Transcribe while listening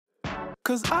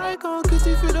Cause I can't kiss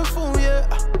you through the phone, yeah.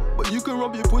 But you can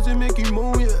rub your pussy, make you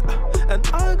moan, yeah. And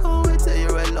I can't wait till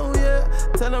you're alone, yeah.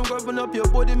 Tell I'm grabbing up your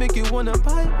body, make you wanna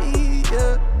bite me,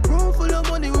 yeah. Room full of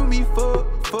money with me, fuck.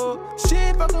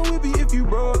 Shit fucking with me if you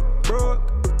broke.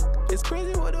 It's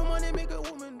crazy what the money make a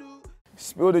woman do.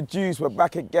 Spill the juice, we're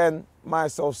back again.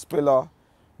 Myself, Spiller,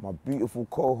 my beautiful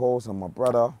co-host and my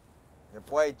brother. Your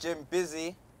boy Jim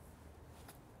Busy.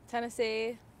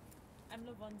 Tennessee. I'm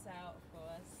Lavontelle, of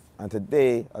course. And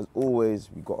today, as always,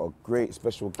 we got a great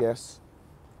special guest.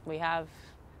 We have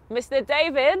Mr.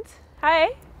 David.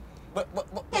 Hey.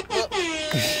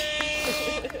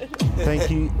 Thank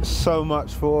you so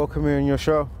much for coming on your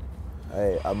show.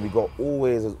 Hey, and we got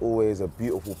always, as always, a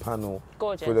beautiful panel.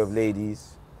 Gorgeous. Full of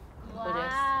ladies.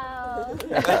 Wow.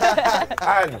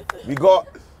 And we got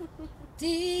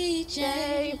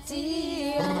DJ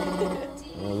T.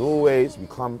 And as always, we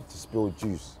come to spill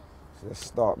juice. So let's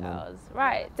start, man.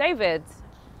 Right, David,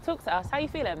 talk to us. How you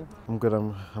feeling? I'm good,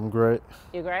 I'm great.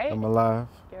 You're great? I'm alive.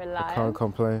 You're alive. I can't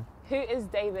complain. Who is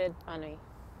David Bunmii?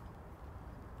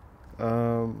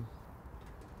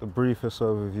 The briefest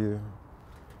overview,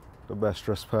 the best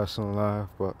dressed person alive,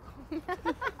 but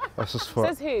that's just fun.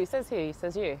 Says who? Says who?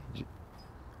 Says you?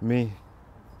 Me.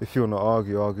 If you want to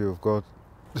argue with God.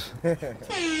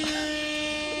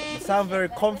 You sound very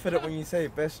confident when you say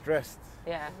best dressed.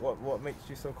 Yeah. What makes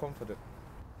you so confident?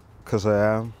 Because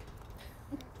I am.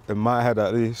 In my head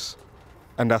at least.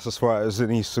 And that's as far as it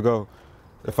needs to go.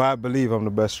 If I believe I'm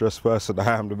the best dressed person,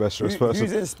 I am the best dressed person.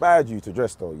 Who's inspired you to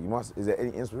dress though? Is there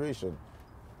any inspiration?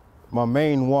 My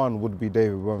main one would be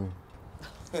David Bunmii.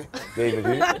 David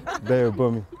who? David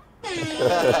Bunmii.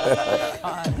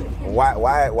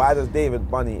 Why does David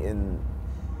Bunmii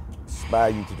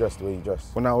inspire you to dress the way you dress?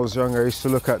 When I was younger, I used to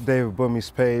look at David Bunmii's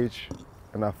page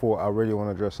and I thought I really want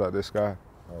to dress like this guy.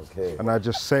 Okay. And I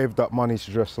just saved up money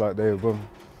to dress like David Bunmii.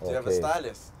 Do you have a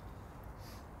stylist?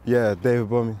 Yeah, David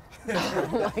Bunmii.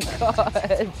 Oh my God.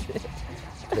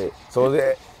 Okay. So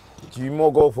do you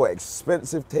more go for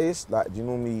expensive taste? Like, do you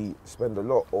normally spend a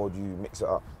lot or do you mix it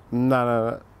up?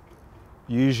 No.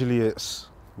 Usually it's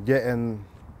getting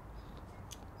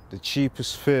the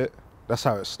cheapest fit. That's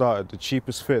how it started. The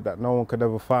cheapest fit that no one could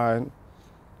ever find.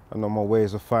 I know my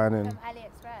ways of finding. From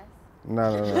AliExpress.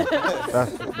 No.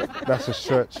 That's a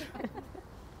stretch.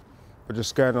 But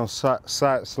just going on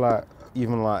sites like,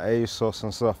 even like ASOS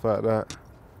and stuff like that.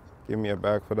 Give me a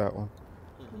bag for that one.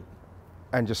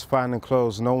 And just finding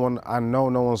clothes I know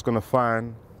no one's gonna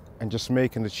find, and just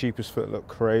making the cheapest fit look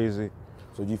crazy.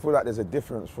 So do you feel like there's a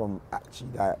difference from actually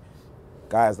like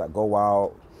guys that go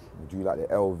out, do like the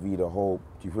LV, the whole,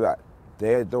 do you feel like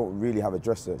they don't really have a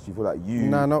dresser? Do you feel like you?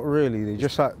 No, not really. They're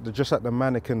just like the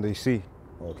mannequin they see.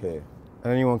 Okay.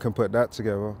 And anyone can put that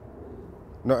together.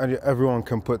 Not everyone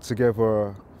can put together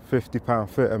a £50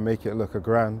 fit and make it look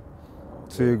 $1,000,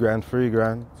 $2,000,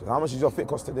 $3,000. So how much does your fit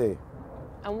cost today?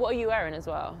 And what are you wearing as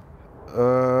well?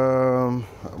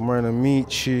 I'm wearing a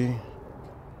Michi.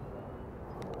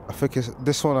 I think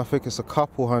it's a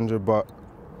couple hundred, but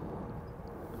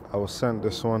I was sent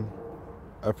this one.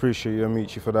 I appreciate you,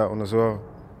 Michi, for that one as well.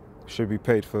 Should be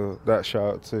paid for that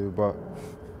shout out too, but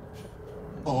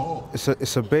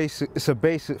it's a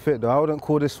basic fit though. I wouldn't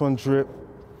call this one drip.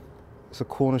 It's a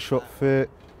corner shop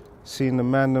fit. Seen the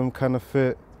Mandem kind of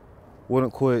fit.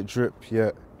 Wouldn't call it drip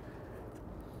yet.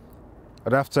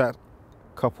 I'd have to add a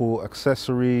couple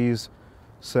accessories,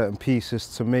 certain pieces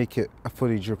to make it a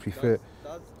fully drippy fit.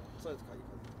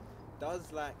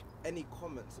 Does like any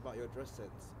comments about your dress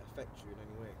sense affect you in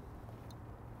any way?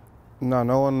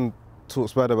 No one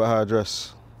talks bad about how I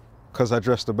dress, because I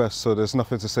dress the best, so there's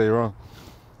nothing to say wrong.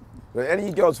 But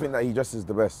any girls think that he dresses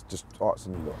the best, just ask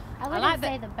me though. I wouldn't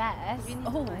say the best.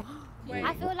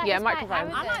 I feel like it's quite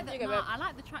arrogant. I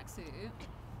like the tracksuit.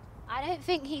 I don't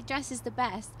think he dresses the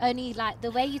best, only like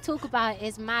the way you talk about it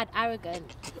is mad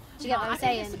arrogant. Do you get what I'm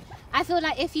saying? I feel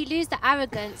like if you lose the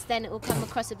arrogance, then it will come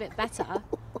across a bit better.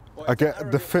 I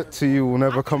get the fit to you will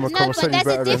never come across any better.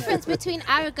 No, but there's a difference between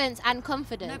arrogance and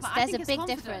confidence. There's a big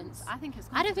difference. I think it's confidence.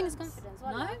 I don't think it's confidence.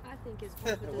 No? I think it's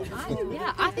confidence.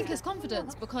 Yeah, I think it's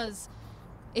confidence because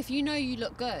if you know you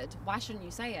look good, why shouldn't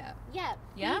you say it? Yeah,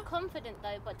 yeah? Be confident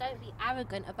though, but don't be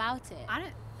arrogant about it. I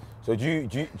don't. So do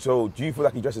you feel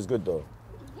like he dresses good though?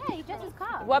 Yeah, he dresses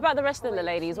calm. What about the rest of the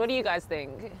ladies? What do you guys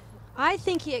think? I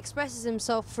think he expresses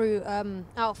himself through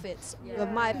outfits,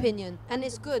 in my opinion, and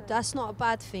it's good. That's not a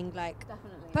bad thing. Like,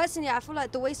 definitely. Personally, I feel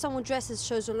like the way someone dresses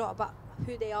shows a lot about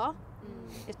who they are.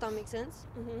 If that makes sense.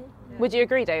 Yeah. Would you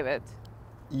agree, David?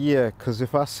 Yeah, because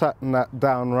if I sat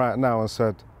down right now and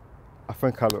said, I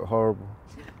think I look horrible,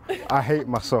 I hate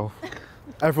myself,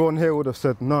 everyone here would have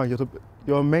said, no,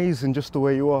 You're amazing just the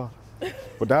way you are.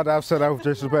 But that I've said I've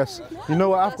dressed the best. You know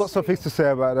what? I've got some things to say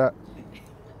about that.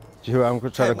 Do you hear where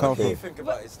I'm trying to come What do from? you think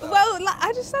about his style? Well, like,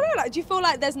 I just don't know. Like, do you feel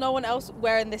like there's no one else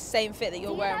wearing this same fit that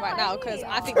you're wearing right now? Because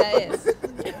I think there is.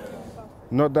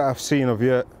 Not that I've seen of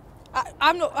yet.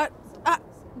 I'm not.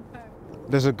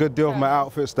 There's a good deal of my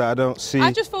outfits that I don't see.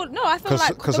 I just feel no. I feel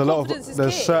like because the a lot confidence of is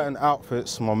there's key. certain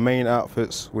outfits, my main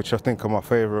outfits, which I think are my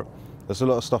favourite. There's a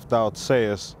lot of stuff that I would say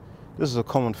is this is a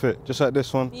common fit, just like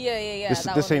this one. Yeah.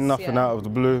 This ain't nothing out of the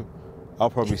blue. I'll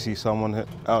probably see someone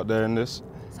out there in this.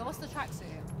 So what's the tracksuit?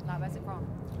 Like, where's it from?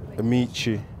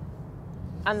 Amici.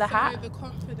 And the hat? The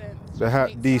confidence. The hat,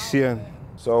 DCN.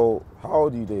 So, how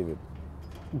old are you, David?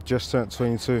 Just turned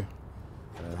 22.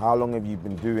 And how long have you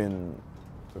been doing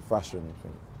the fashion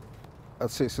thing? I'd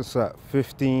say since like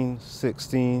 15,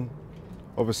 16.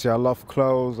 Obviously, I love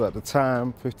clothes at the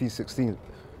time, 15, 16.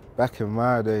 Back in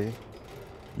my day,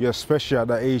 you especially at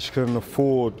that age couldn't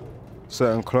afford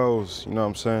certain clothes, you know what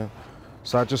I'm saying?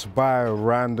 So I just buy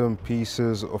random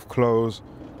pieces of clothes.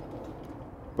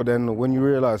 But then when you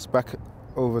realize back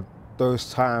over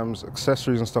those times,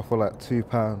 accessories and stuff were like £2,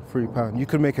 £3. You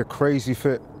could make a crazy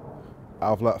fit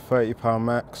out of like £30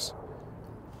 max.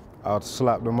 I'd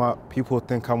slap them up. People would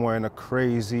think I'm wearing a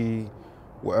crazy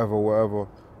whatever.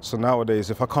 So nowadays,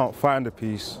 if I can't find a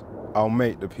piece, I'll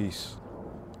make the piece.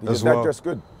 Did your dad dress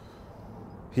good?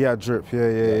 He had drip,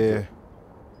 yeah.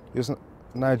 He was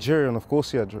Nigerian, of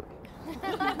course he had drip.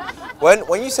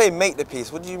 When you say make the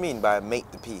piece, what do you mean by make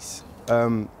the piece?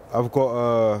 I've got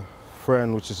a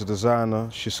friend which is a designer.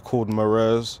 She's called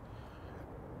Marez.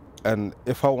 And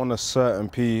if I want a certain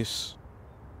piece,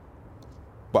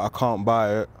 but I can't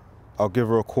buy it, I'll give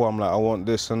her a call. I'm like, I want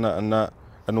this and that and that.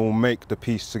 And we'll make the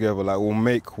piece together. Like, we'll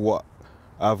make what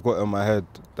I've got in my head,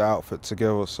 the outfit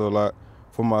together. So like,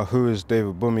 for my Who is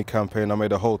David Bunmii campaign, I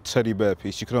made a whole teddy bear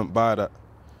piece. You couldn't buy that.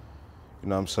 You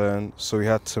know what I'm saying? So we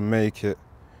had to make it,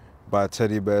 buy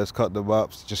teddy bears, cut the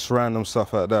bops, just random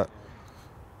stuff like that.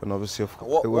 And obviously, it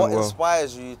went What well.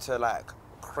 inspires you to like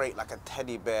create like a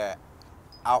teddy bear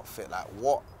outfit? Like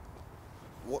what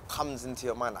comes into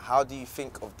your mind? How do you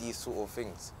think of these sort of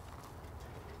things?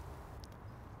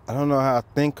 I don't know how I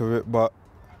think of it, but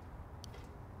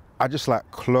I just like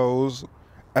clothes,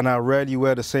 and I rarely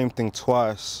wear the same thing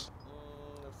twice.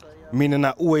 Meaning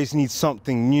I always need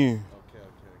something new. Okay.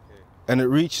 And it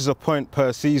reaches a point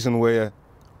per season where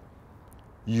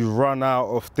you run out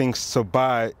of things to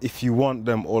buy if you want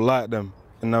them or like them.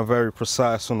 And I'm very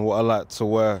precise on what I like to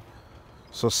wear.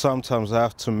 So sometimes I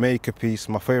have to make a piece.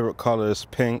 My favorite color is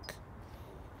pink.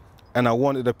 And I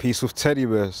wanted a piece with teddy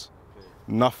bears.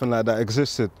 Nothing like that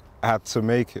existed. I had to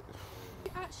make it.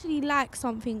 If you actually like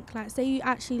something, like say you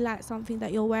actually like something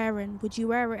that you're wearing, would you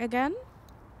wear it again?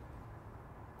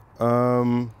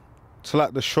 To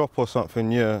like the shop or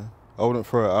something, yeah. I wouldn't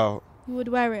throw it out. You would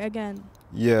wear it again?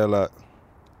 Yeah, like,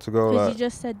 to go Because like... you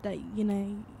just said that, you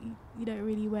know, you don't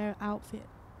really wear outfit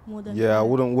more than... Yeah, I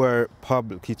wouldn't wear it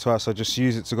publicly twice. I just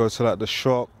use it to go to like the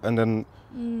shop, and then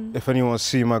if anyone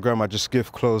see my gram, I just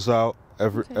give clothes out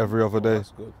every other day.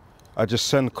 That's good. I just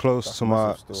send clothes to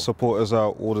my supporters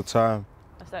out all the time.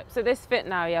 So this fit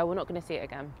now, yeah, we're not going to see it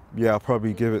again. Yeah, I'll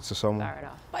probably give it to someone. Fair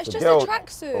enough. But it's The just girl- a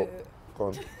tracksuit. Go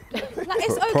on. Like,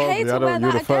 it's okay Probably, to I wear don't.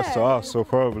 You're that the first to again. ask, so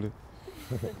probably.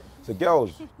 So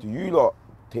girls, do you lot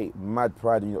take mad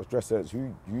pride in your dress sense?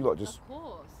 You lot just... Of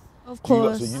course. Of Do you lot,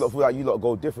 course. so you lot feel like you lot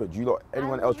go different? Do you lot,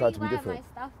 anyone else try to be different?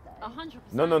 100%.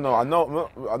 No. I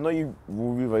know you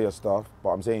will rewear your stuff, but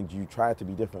I'm saying, do you try to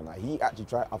be different? Like he actually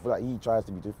I feel like he tries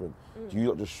to be different. Do you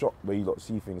lot just shock where you lot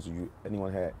see things? Or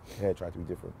anyone here try to be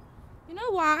different? You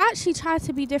know what? I actually try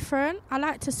to be different. I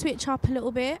like to switch up a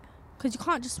little bit because you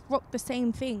can't just rock the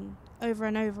same thing over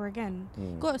and over again.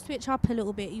 You've got to switch up a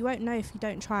little bit. You won't know if you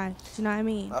don't try. Do you know what I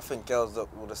mean? I think girls look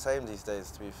all the same these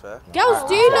days, to be fair. Girls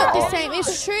do look the same.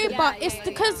 It's true, but it's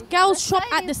because girls shop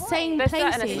at the same There's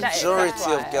certain places. aesthetics.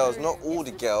 Majority of girls, not all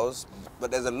the girls,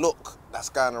 but there's a look that's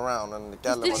going around, and the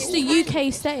gal. This is the UK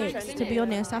aesthetics, to be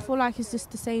honest. I feel like it's just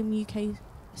the same UK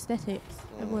aesthetics.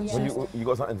 Everyone's When just... you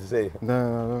got something to say?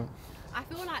 No. I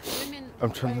feel like women...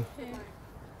 I'm trying to...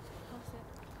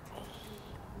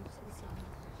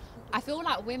 I feel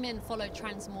like women follow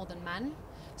trends more than men.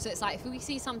 So it's like if we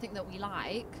see something that we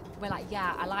like, we're like,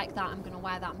 yeah, I like that, I'm going to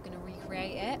wear that, I'm going to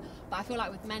recreate it. But I feel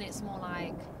like with men, it's more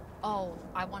like, oh,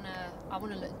 I want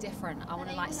to look different. I want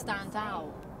to like stand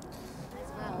out.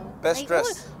 Well, Best they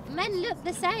dress. Men look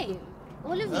the same.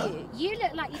 All of you. You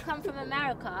look like you come from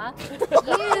America.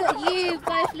 you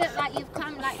both look like you've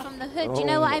come like from the hood. Do you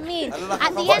know what I mean? At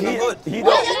the end, What do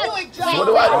I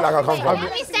look like I come from?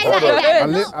 let me say that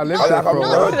again. I live there from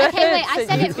Okay, wait, I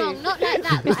said it wrong. Not like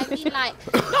that, but I mean like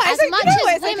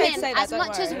as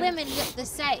much as women look the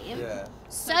same,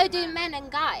 so do men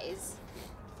and guys.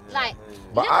 Like,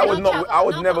 but I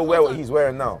would never wear what he's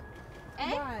wearing now.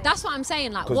 That's what I'm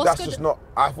saying. Like, because that's just not.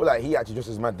 I feel like he actually just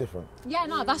is mad different. Yeah,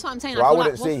 no, that's what I'm saying. So I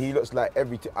wouldn't say he looks like I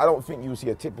don't think you see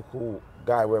a typical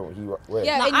guy wearing what he wears.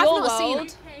 Yeah, like, in I've your not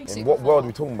world. In what world are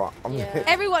we talking about?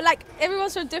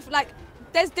 Everyone's from different. Like,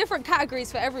 there's different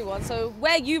categories for everyone. So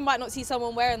where you might not see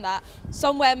someone wearing that,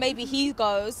 somewhere maybe he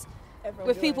goes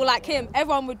with people like him.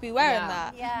 Everyone would be wearing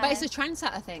that. Yeah. But it's a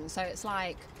trendsetter thing. So it's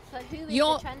like. But who is the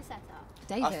You're- trendsetter?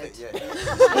 David.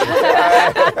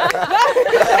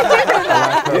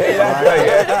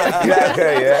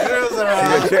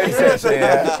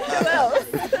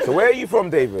 So where are you from,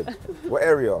 David? What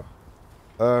area?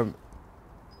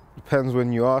 Depends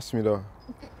when you ask me though.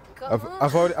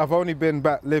 I've only been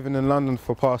back living in London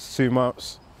for past 2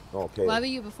 months. Okay. Where were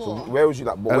you before? So where was you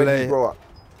like? Where did you grow up?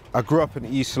 I grew up in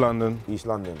East London. East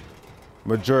London.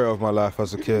 Majority of my life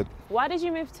as a kid. Why did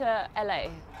you move to LA?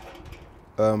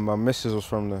 My missus was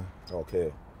from there.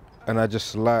 Okay. And I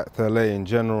just liked LA in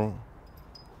general.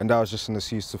 And that was just an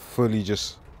excuse to fully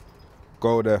just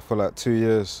go there for like 2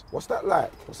 years. What's that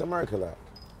like? What's America like?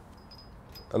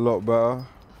 A lot better.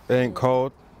 It ain't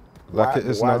cold like it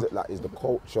is why now. Is it like, is the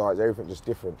culture, is everything just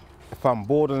different? If I'm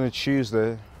bored on a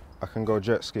Tuesday, I can go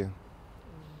jet skiing.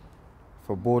 If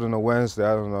I'm bored on a Wednesday,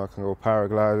 I don't know, I can go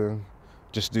paragliding,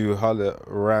 just do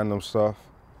random stuff.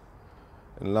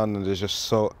 In London, there's just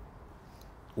so,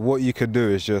 what you could do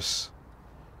is just,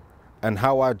 and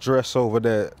how I dress over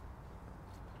there,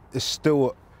 it's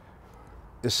still,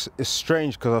 it's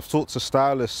strange because I've talked to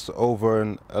stylists over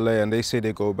in LA and they say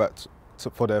they go back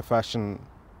for their fashion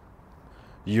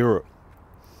Europe,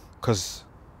 because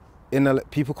in LA,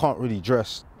 people can't really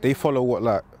dress. They follow what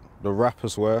like the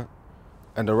rappers wear,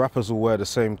 and the rappers will wear the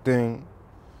same thing,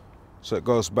 so it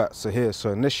goes back to here.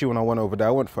 So initially when I went over there,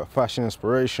 I went for fashion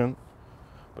inspiration,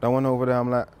 but I went over there, I'm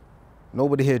like,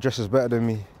 nobody here dresses better than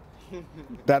me.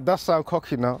 That does sound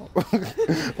cocky now,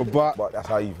 but that's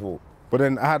how you feel. But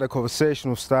then I had a conversation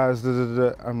with stylists.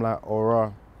 I'm like,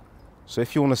 alright. So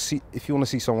if you want to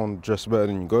see someone dress better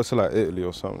than you, go to like Italy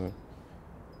or something.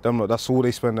 That's all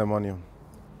they spend their money on.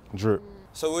 Drip.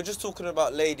 So we're just talking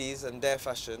about ladies and their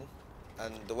fashion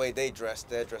and the way they dress,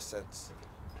 their dress sense.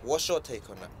 What's your take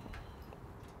on that?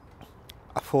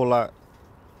 I feel like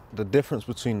the difference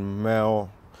between male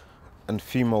and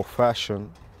female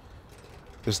fashion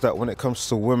is that when it comes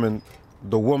to women,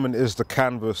 the woman is the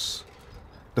canvas.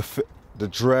 The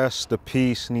dress, the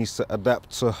piece needs to adapt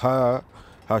to her,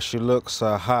 how she looks,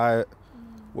 her height,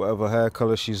 whatever hair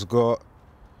color she's got.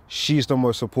 She's the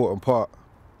most important part.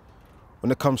 When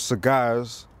it comes to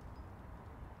guys,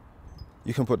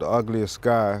 you can put the ugliest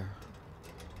guy,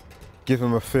 give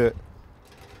him a fit,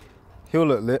 he'll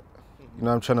look lit, you know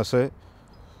what I'm trying to say?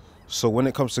 So when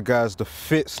it comes to guys, the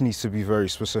fits needs to be very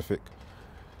specific.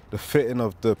 The fitting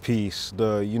of the piece,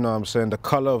 you know what I'm saying, the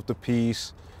color of the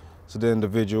piece to the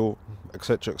individual,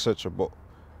 etc., etc. But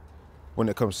when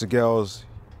it comes to girls,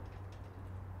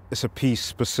 it's a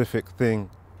piece-specific thing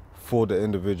for the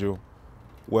individual,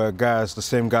 where guys, the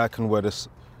same guy can wear the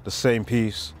same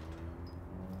piece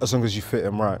as long as you fit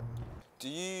him right. Do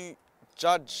you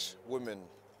judge women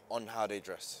on how they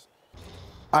dress?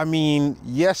 I mean,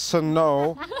 yes and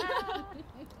no.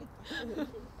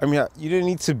 I mean, you don't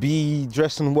need to be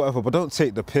dressed in whatever, but don't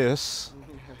take the piss.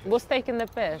 What's taking the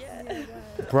piss?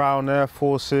 Brown Air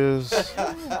Forces.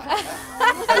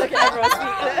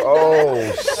 Oh,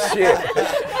 shit.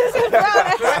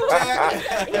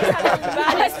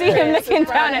 I see him looking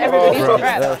down at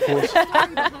everybody's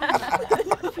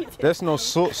crap. There's no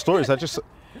stories. I just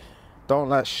don't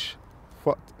like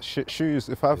shit shoes.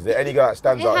 Is there any guy that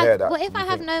stands out here that? What if I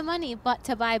have no money but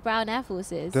to buy brown Air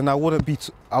Forces? Then I wouldn't be.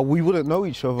 We wouldn't know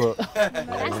each other.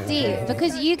 That's deep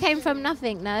because you came from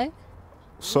nothing, no?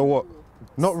 So what?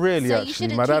 Not really, so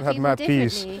actually. My dad had mad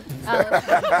peas.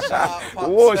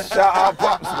 Whoa, shout out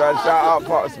Pops, man. Shout out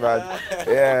Pops, man.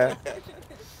 Yeah.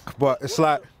 But it's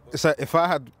like if I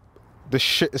had the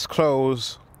shittest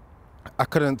clothes, I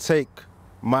couldn't take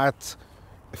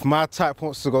if my type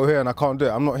wants to go here and I can't do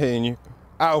it, I'm not hitting you.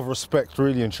 Out of respect,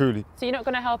 really and truly. So you're not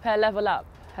going to help her level up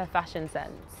her fashion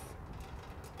sense?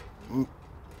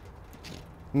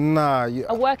 Nah,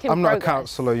 a work in I'm progress. not a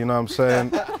counsellor, you know what I'm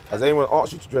saying? Has anyone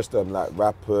asked you to dress them like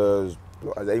rappers?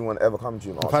 Has anyone ever come to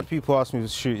you and asked I've had people ask me to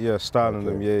shoot, styling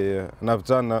them, yeah. And I've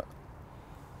done that.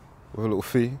 with a little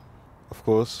fee, of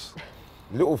course.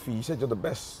 Little fee, you said you're the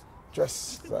best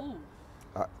dressed.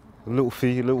 Little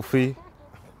fee, you know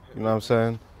what I'm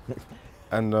saying?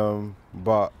 And,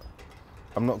 but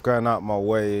I'm not going out my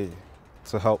way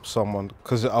to help someone,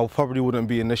 because I probably wouldn't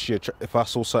be in this year if I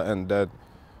saw something dead.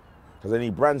 Has any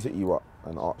brands hit you up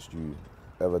and asked you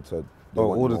ever to?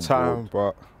 All the time, but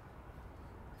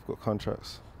I've got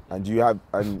contracts. And do you have,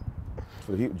 and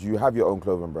for the people, do you have your own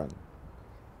clothing brand?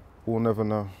 We'll never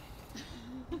know.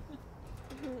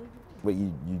 But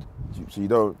so you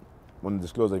don't want to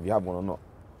disclose if you have one or not?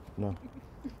 No.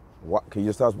 What? Can you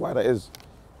just tell us why that is?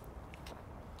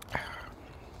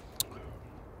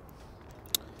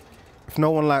 If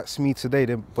no one likes me today,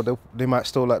 they might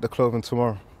still like the clothing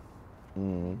tomorrow.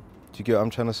 Mm. Do you get what I'm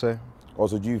trying to say?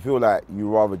 Also, do you feel like you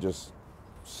rather just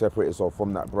separate yourself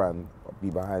from that brand or be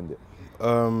behind it?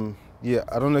 Yeah,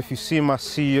 I don't know if you see my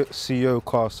CEO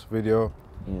cast video.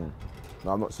 Mm.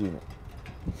 No, I'm not seeing it.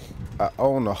 I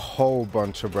own a whole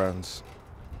bunch of brands.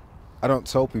 I don't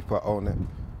tell people I own it,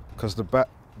 because the back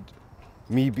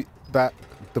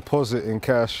deposit in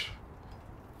cash,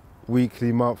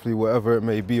 weekly, monthly, whatever it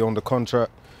may be on the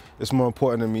contract, it's more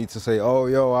important than me to say, oh,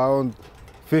 yo, I own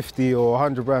 50 or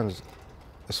 100 brands.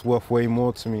 It's worth way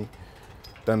more to me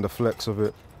than the flex of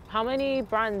it. How many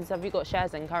brands have you got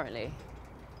shares in currently?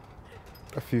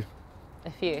 A few.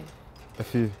 A few? A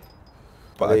few.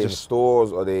 But are they in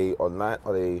stores? Are they online?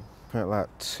 Are they? I think like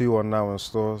 2 are now in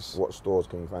stores. What stores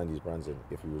can you find these brands in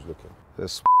if you was looking?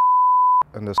 There's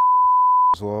and there's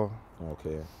as well.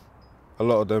 Okay. A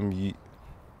lot of them,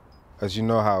 as you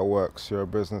know how it works, you're a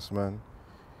businessman.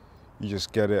 You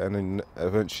just get it and then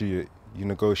eventually you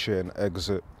negotiate and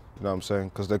exit. You know what I'm saying?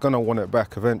 Because they're going to want it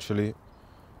back eventually.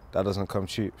 That doesn't come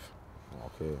cheap.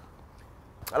 Okay.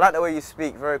 I like the way you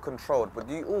speak, very controlled, but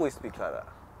do you always speak like that?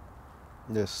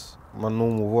 Yes, my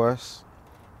normal voice.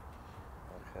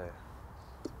 Okay.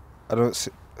 I don't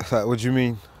see, like, what do you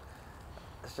mean?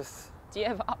 It's just... Do you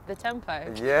ever up the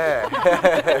tempo?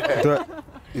 Yeah.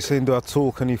 You're saying, do I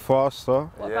talk any faster?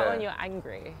 What about when you're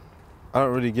angry? I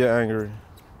don't really get angry.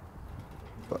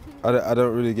 But I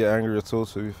don't really get angry at all,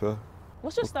 to be fair.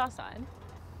 What's your star sign?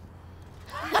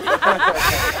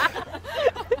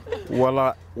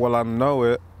 Well, I know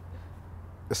it.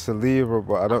 It's a Libra,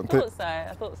 but I don't think.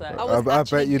 I thought so. I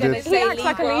bet you did. He acts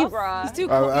like a Libra. He's too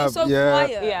you're so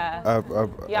quiet. Yeah.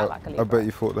 Yeah, like a Libra. I bet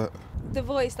you thought that. The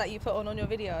voice that you put on your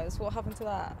videos, what happened to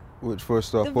that? Which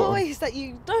voice did I The put on? voice that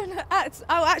you don't act.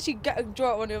 I'll actually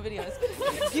draw it on your videos.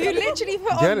 You literally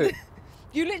put Get on. it?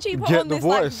 You literally put Get on the this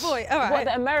voice. like voice. All right. What,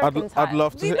 the American type? I'd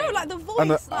love to. You know, like the voice. And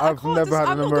like, I've never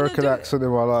had an American accent in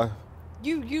my life.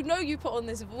 You know you put on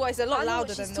this voice a lot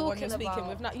louder than the one you're speaking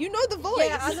with now. You know the voice.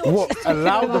 Yeah, I know What? A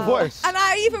louder voice? And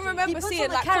I even remember puts seeing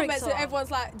on a like comments character. that everyone's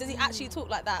like, does he actually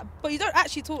talk like that? But you don't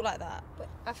actually talk like that. But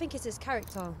I think it's his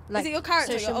character. Is it your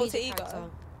character, social your alter media ego? character.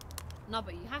 No,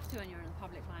 but you have to when you're in the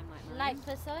public limelight, man. Like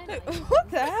persona. What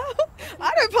the hell?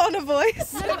 I don't put on a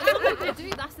voice. No, some people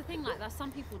do. That's the thing. Like, that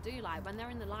some people do. Like, when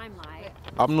they're in the limelight.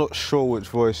 I'm not sure which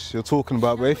voice you're talking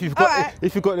about, but if you've got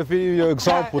the video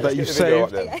example that you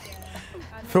saved,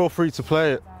 feel free to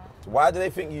play it. Why do they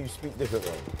think you speak different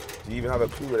though? Do you even have a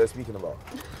clue what they're speaking about?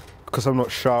 Because I'm not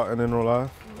shouting in real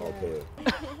life. Okay.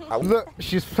 Look,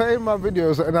 she's playing my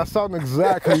videos and I sound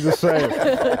exactly the same. No.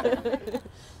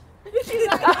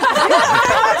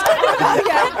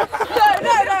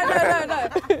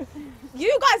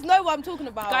 You guys know what I'm talking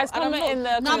about. Guys, comment in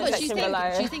the comment but section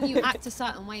below. do you think you act a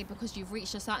certain way because you've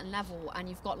reached a certain level and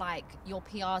you've got like your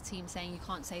PR team saying you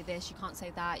can't say this, you can't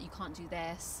say that, you can't do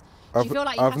this? Do you feel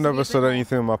like you have I've to never be a said bit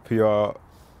anything my PR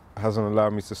hasn't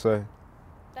allowed me to say.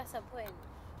 That's a point.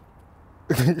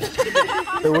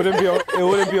 It wouldn't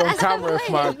be on camera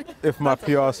if my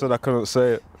PR said I couldn't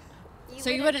say it. So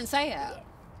you wouldn't say it?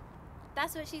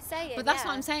 That's what she's saying. But that's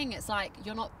what I'm saying. It's like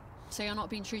you're not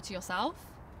being true to yourself.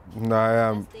 No, I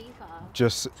am.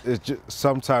 Just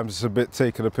sometimes it's a bit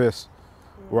taking a piss,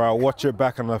 where I watch it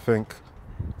back and I think,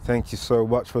 thank you so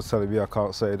much for telling me I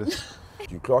can't say this. Do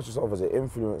you class yourself as an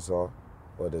influencer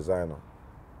or a designer?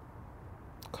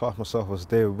 Class myself as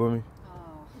David Bunmi.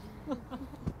 So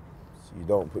you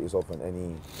don't put yourself on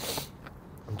any...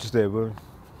 I'm just David Bunmi.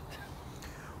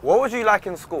 What was you like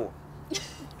in school?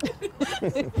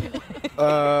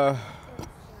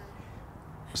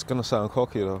 It's gonna sound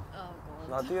cocky though.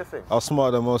 Now do your thing. I was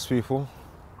smarter than most people.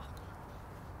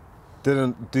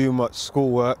 Didn't do much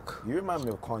schoolwork. You remind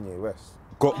me of Kanye West.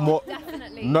 Got more.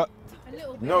 Definitely.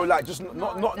 No, like just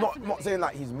not saying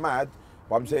like he's mad,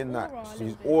 but I'm saying that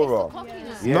his aura.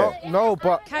 Yeah. No,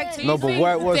 but what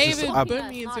it was is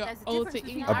Bunmi is your alter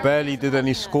ego. I barely did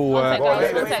any schoolwork.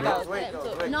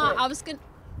 No, I was gonna.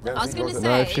 I was going to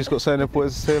No, if say, she's got something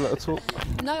important to say, let her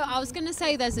talk. no, I was going to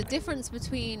say there's a difference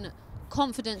between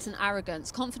confidence and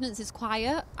arrogance. Confidence is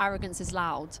quiet, arrogance is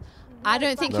loud. I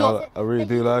don't think No, I really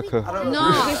do like her.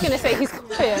 No. He's going to say he's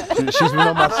quiet. She's been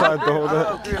on my side the whole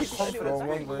day. Confidence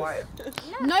being quiet.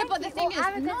 No, but the thing is,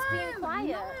 arrogance being quiet.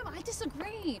 no, I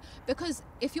disagree. Because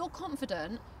if you're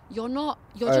confident, you're not,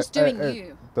 you're just doing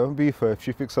you. Don't be fair. If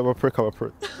she thinks I'm a prick, I'm a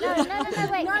prick. No,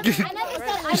 wait. I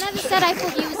never said I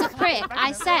thought you was a prick.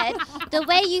 I said the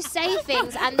way you say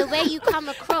things and the way you come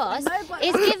across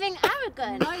is giving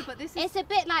arrogant. No, but this is... It's a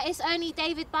bit like it's only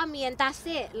David Bunmii and that's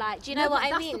it. Like, do you know No, what but I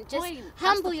that's mean? the Just point.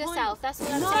 humble That's the yourself. point. That's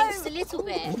what I'm saying. Just a little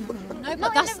bit. No, but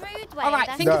Not that's... in a rude way. All right,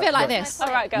 That's think of it like this. All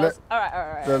right, girls. All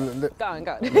right. Go on.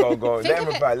 Go. Let Think him of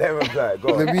it- reply. Let him reply.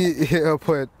 Go. Let me hit her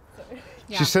point.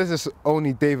 Yeah. She says it's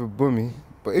only David Bunmii,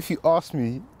 but if you ask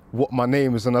me what my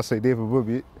name is and I say David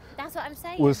Bunmii, That's what I'm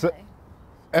saying. Was that- though.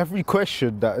 every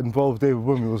question that involved David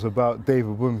Bunmii was about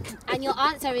David Bunmii. And your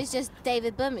answer is just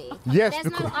David Bunmii. Yes, There's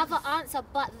because no other answer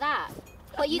but that.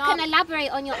 But you can elaborate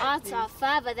on your answer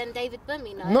further than David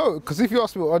Bunmii, no? no, because if you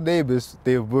ask me what my name is,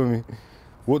 David Bunmii,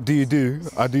 what do you do?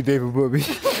 I do David Bunmii.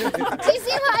 Do you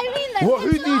see what I mean? Like, What?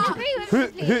 Who let's do you? not agree with me,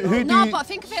 please. Who do No, you? but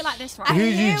think of it like this, right? I Who do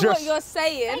hear you what just- you're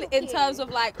saying Thank in you. terms of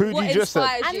like Who do what you just say?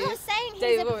 inspires I'm you. not saying he's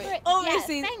David a Bunmii. prick.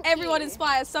 Obviously, Yes, thank everyone you.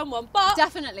 inspires someone, but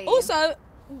Definitely. also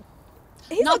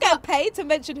he's No, not getting but- paid to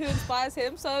mention who inspires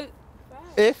him. So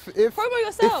If promo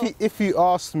yourself. if you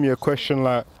asked me a question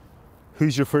like,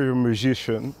 who's your favorite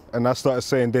musician, and I started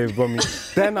saying David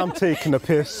Bunmii, then I'm taking a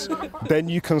piss. Then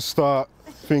you can start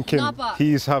thinking No, but-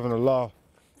 he's having a laugh.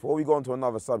 Before we go on to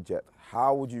another subject,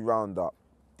 how would you round up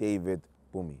David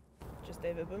Bunmii? Just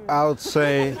David Bunmii. I would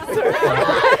say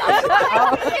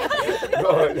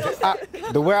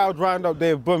the way I would round up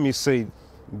David Bunmii, say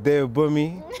David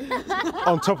Bunmii,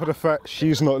 on top of the fact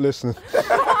she's not listening.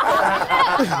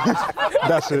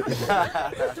 That's it.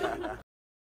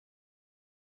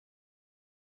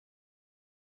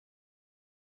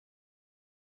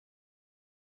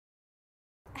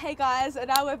 Hey guys, and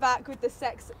now we're back with the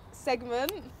sex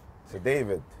segment. So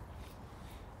David,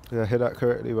 Did I hear that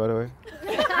correctly, by the way?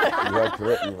 you heard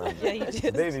correctly, man. Yeah, you did.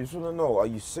 So David, you just want to know, are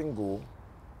you single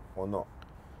or not?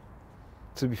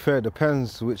 To be fair, it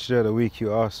depends which day of the week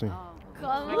you ask me. Come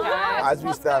on. As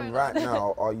we stand right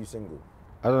now, are you single?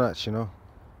 I don't actually know.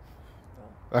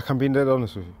 I can be dead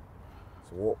honest with you.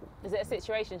 So what? Is it a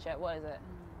situationship? What is it?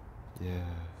 Yeah.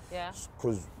 Yeah.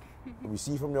 Because we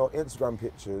see from your Instagram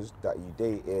pictures that you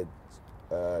dated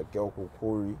a girl called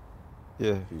Corey,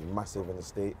 Yeah. who's massive in the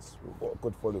States, we've got a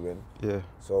good following. Yeah.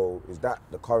 So is that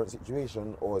the current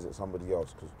situation or is it somebody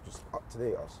else? Because just up to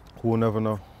date us. We'll never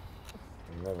know.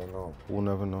 You never know. We'll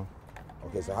never know.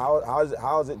 Okay, so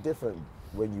how is it different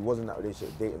when you was in that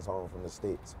relationship dating someone from the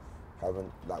States?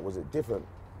 Was it different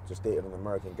just dating an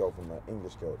American girl from an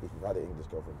English girl if you've had an English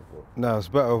girlfriend before? No, it's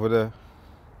better over there.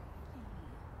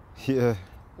 Yeah.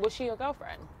 Was she your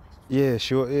girlfriend? Yeah,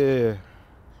 sure, yeah.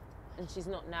 And she's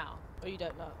not now. Or you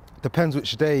don't know. Depends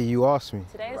which day you ask me.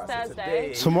 Today is Right, so Thursday.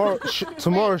 today- Tomorrow, Can I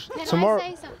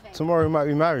say something? tomorrow we might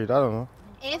be married. I don't know.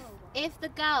 If the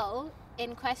girl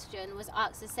in question was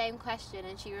asked the same question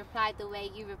and she replied the way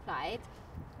you replied,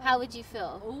 how would you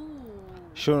feel?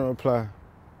 She wouldn't reply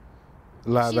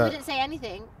like She that. wouldn't say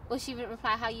anything, or she wouldn't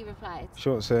reply how you replied. She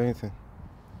wouldn't say anything.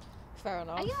 Fair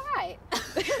enough. Are you alright?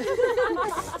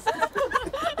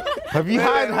 Have you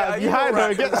had her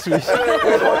against me? Are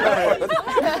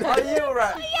you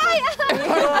alright?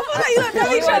 You don't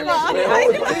know each other.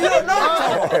 You don't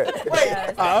know. Wait.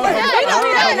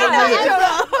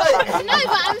 No,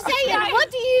 but I'm saying, what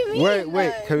do you mean?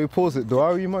 Wait, can we pause it? Do I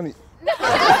owe you money? No,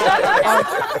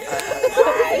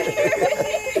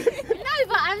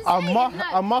 but I'm saying,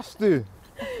 I must do.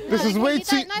 This is way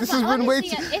too. This has been way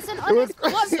too. It's an honest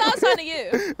What star sign are you?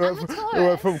 It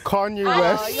went from Kanye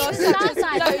West. You're star such a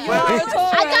sign. no, you are a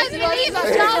Taurus. I don't believe in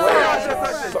star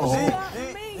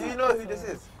signs. Do you know who this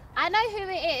is? I know who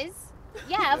it is.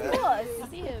 Yeah, of course.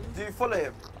 Do you follow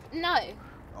him? No.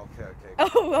 Okay.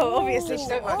 Oh, well, obviously she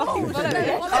don't That's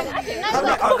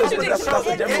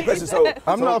a general question. So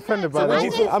I'm not offended by would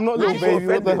you that. feel- I'm not little would you feel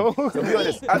baby. What the hell? offended? To be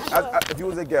honest, if you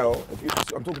was a girl,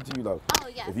 I'm talking to you, love. Oh,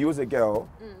 yeah. If you was a girl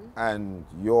and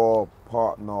your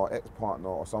partner, ex-partner,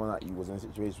 or someone that you was in a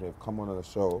situation with come on a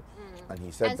show and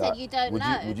he said And that, said you don't would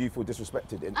know. would you feel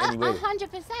disrespected in any way? 100%.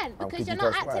 could Because you you're not tell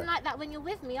us acting why? like that when you're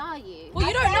with me, are you? Well,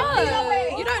 you don't know.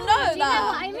 You don't know Do you know that.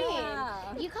 what I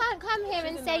mean? You can't come here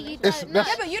and say you It's- don't know.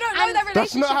 Yeah, but you don't know their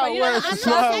That's relationship. not how and it you don't works. know It's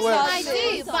I'm not not how it saying works. I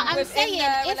do, but I'm Within saying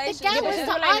their if the girl relationship. was She's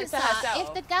to relating to answer, herself.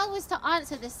 if the girl was to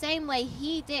answer the same way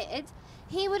he did,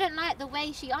 he wouldn't like the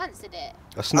way she answered it.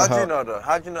 That's not How do you know though?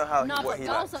 How do you know how No, what but he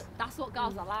girls likes? that's what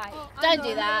girls are like. Don't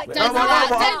do that. Don't No, do but- that.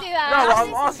 no, but- Don't do No, that. but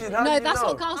I'm asking. How do No, you that's know?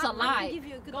 what girls are I'll like. give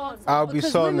you a good Go on. answer. I'll be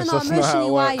Because so women honest, are that's not how emotionally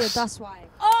it wired, works. that's why.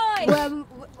 Oi!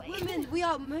 Women, we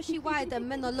are emotionally wired and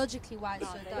men are logically wired.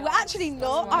 So We're actually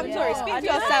not. I'm sorry, speak for I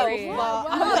yourself. disagree. But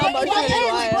I'm not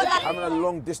emotionally wired. Having a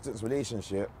long distance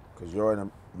relationship, because you're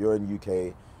in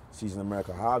UK, she's in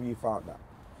America. How have you found that?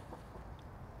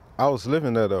 I was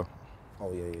living there though.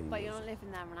 Oh yeah. But you're not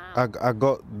living there now. I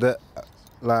got that,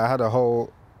 like I had a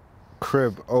whole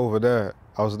crib over there.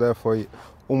 I was there for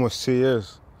almost 2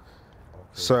 years. Okay.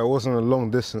 So it wasn't a long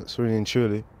distance, really and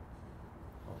truly.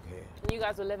 Okay. You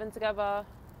guys were living together.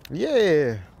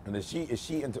 Yeah. And was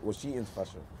she into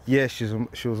fashion? Yeah, she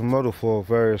was a model for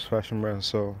various fashion brands.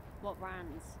 So, What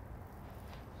brands?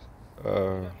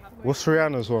 what's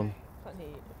Rihanna's one?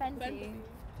 Fenty.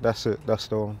 That's it. That's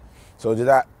the one. So did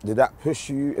that push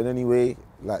you in any way?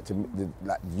 Like did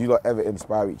you lot ever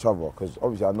inspire each other? Because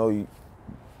obviously I know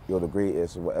you're the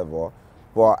greatest or whatever,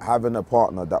 but having a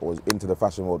partner that was into the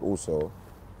fashion world also,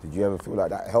 did you ever feel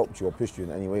like that helped you or pushed you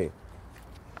in any way?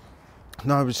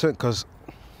 No, because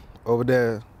over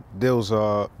there deals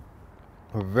are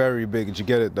very big. Did you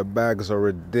get it? The bags are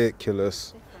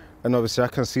ridiculous, and obviously I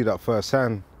can see that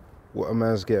firsthand. What a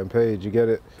man's getting paid, you get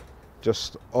it,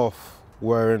 just off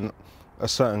wearing a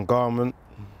certain garment.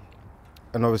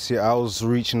 And obviously I was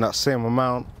reaching that same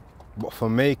amount, but for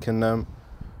making them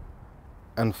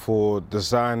and for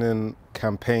designing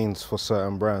campaigns for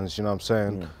certain brands, you know what I'm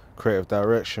saying? Creative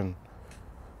direction.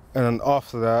 And then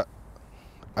after that,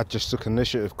 I just took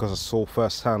initiative because I saw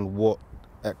firsthand what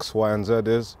X, Y, and Z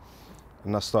is,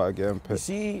 and I started getting paid. You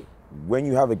see, when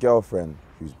you have a girlfriend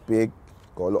who's big,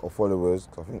 got a lot of followers,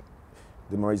 'cause I think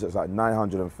the Marie's like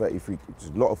 933, which is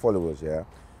a lot of followers, yeah,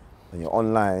 and you're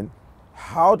online,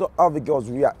 how do other girls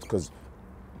react? Because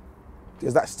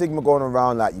there's that stigma going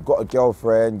around, like you got a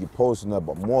girlfriend, you're posting her,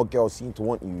 but more girls seem to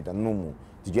want you than normal.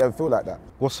 Did you ever feel like that?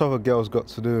 What's other girls got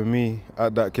to do with me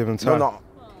at that given time? No,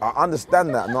 I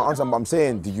understand that. No, I understand, but I'm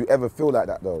saying, did you ever feel like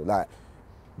that though? Like,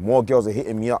 more girls are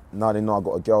hitting me up now they know I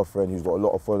got a girlfriend who's got a lot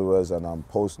of followers and I'm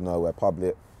posting her, we're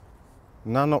public.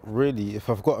 No, not really.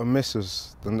 If I've got a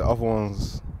missus, then the other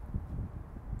ones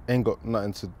ain't got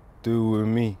nothing to do with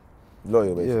me.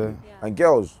 Loyal, basically. Yeah. And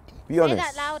girls, be Say honest.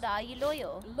 that louder. Are you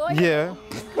loyal? Yeah.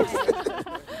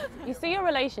 You see your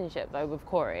relationship though with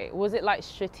Corey, was it like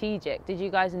strategic? Did you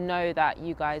guys know that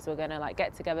you guys were gonna like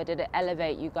get together? Did it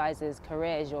elevate you guys'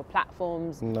 careers, your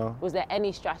platforms? No. Was there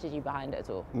any strategy behind it at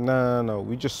all? No.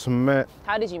 We just met.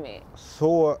 How did you meet?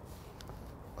 Saw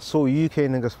UK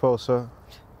niggas post her.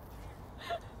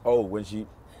 Oh,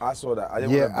 I saw that. I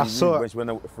didn't want to be I saw rude it. when she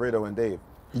went with Fredo and Dave.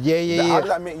 Yeah. How did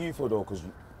that make you feel though? Because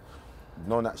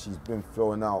knowing that she's been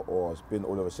thrown out or it's been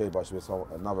all over shade, but she was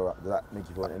another, did that make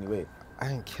you feel in any way? I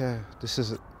didn't care. This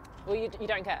is. Well, you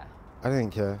don't care? I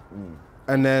didn't care.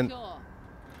 And then. Sure.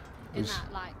 In that,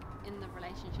 like, in the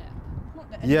relationship.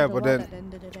 Yeah, but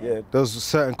then Yeah. there's a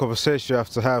certain conversation you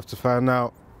have to find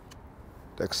out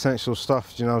the essential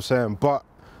stuff. Do you know what I'm saying? But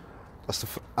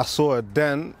I saw her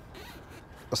then.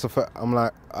 That's the fact. I'm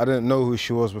like, I didn't know who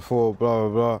she was before. Blah blah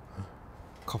blah.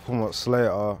 A couple months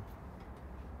later,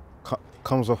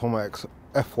 comes off on my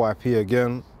FYP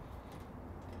again.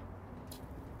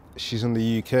 She's in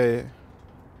the UK.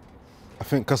 I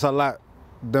think because I like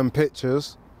them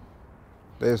pictures.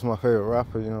 There's my favorite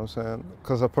rapper, you know what I'm saying?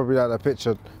 Because I probably like that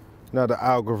picture. You know, the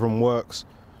algorithm works.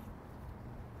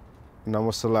 And I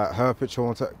must have liked her picture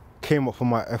one time. Came up on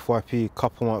my FYP a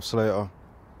couple months later.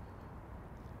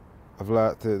 I've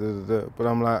liked it, but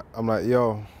I'm like,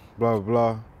 yo, blah, blah,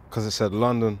 blah. Because it said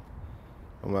London.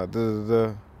 I'm like,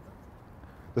 The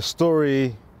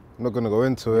story, I'm not going to go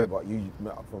into it. But you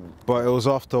met up from... But it was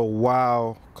after a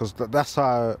while, because that's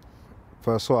how I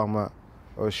first saw it. I'm like,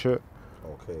 oh shit.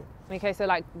 Okay. Okay, so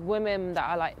like women that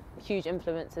are like huge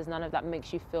influencers, none of that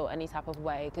makes you feel any type of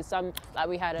way? Because some, like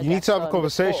we had a You need guest to have a on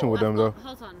conversation before. with them though.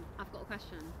 Hold on, I've got a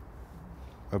question.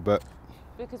 I bet.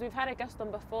 Because we've had a guest on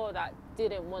before that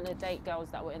didn't want to date girls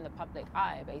that were in the public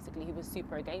eye, basically. He was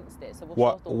super against it. So what's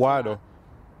your thoughts on Why that? though?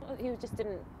 Well, he just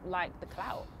didn't like the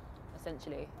clout,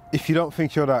 essentially. If you don't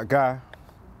think you're that guy,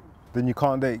 then you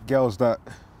can't date girls that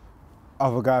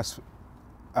other guys,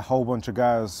 a whole bunch of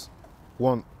guys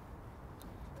want.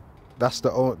 That's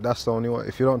the only one.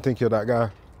 If you don't think you're that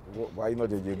guy. Why you not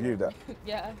did you agree with that?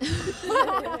 Yeah.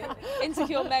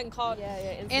 Insecure men can't.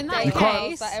 In that You can't-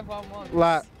 case, that everyone wants.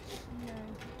 Like,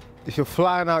 if you're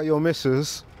flying out your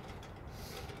missus,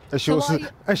 and she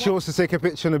wants to take a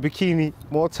picture in a bikini,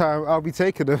 more time, I'll be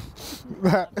taking them.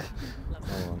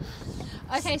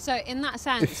 okay, so in that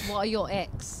sense, what are your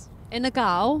icks? in a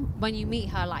girl, when you meet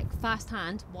her like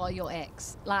firsthand, what are your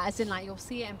icks? Like, as in, like, you'll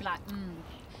see it and be like,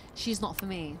 she's not for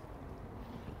me.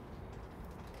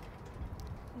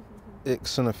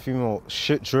 Icks and a female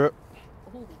shit drip.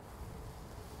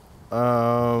 Wait,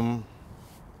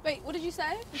 what did you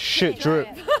say? Shit drip.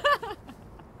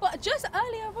 But just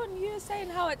earlier on, you were saying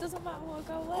how it doesn't matter what a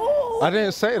girl wears. I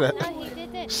didn't say that. No, he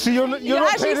didn't. See, you're not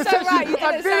actually paying so attention. right. You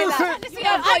didn't say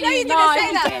that. I know you didn't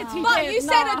say that. But you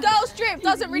said a girl's drip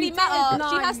doesn't really matter.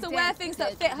 She has to wear things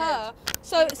that fit her.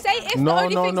 So say if the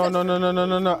only things No.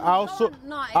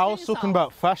 I was talking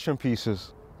about fashion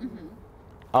pieces.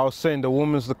 I was saying the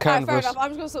woman's the Alright, fair canvas. enough. I'm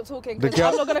just gonna stop talking. The 'Cause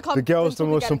I'm not gonna come. the girl's the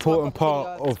and talk most again 'cause my important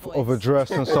part video of a dress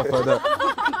and stuff like that.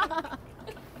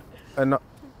 And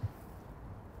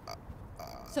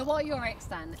So what are your icks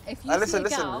then? If you Listen,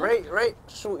 see a girl, rate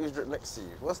Shorty's drip next to you.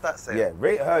 What's that saying? Yeah,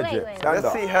 rate her Wait, drip. wait. Stand Let's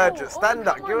up. see her drip. Stand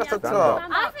up. Give us a Stand twirl. up.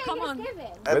 I think come it's on. given.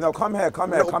 Wait, no, come here.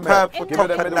 Little Give purple her top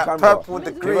the and middle that camera. purple with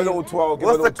the Give her a green. little 12. Give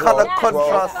her a What's the little 12. colour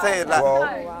contrast saying?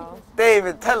 Like,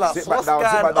 David, tell us Sit back what's down,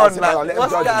 sit going back down, on. sit back down, Like, let him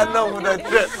what's judge going you. on with the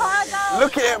drip?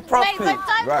 Look at it Wait, properly. but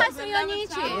don't Right. cuss me on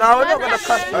YouTube. No, we're not gonna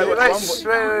cuss you. Wait, Wait.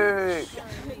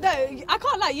 No, I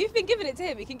can't lie. You've been giving it to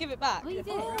him. He can give it back. What you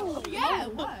did? Yeah.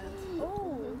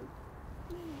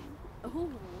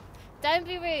 Don't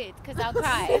be rude, because I'll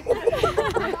cry.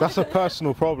 that's a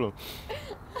personal problem.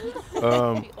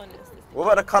 What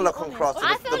about the colour contrast?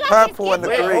 I The feel like purple it's and the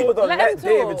Wait, green. hold on. Let Let him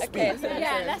David talk. speak.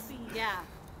 yeah.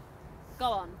 Go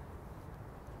on.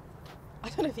 I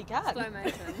don't know if he can. Slow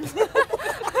motion.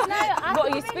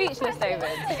 What, are you speechless, David?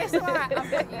 It's alright,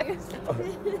 I've got you.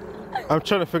 I'm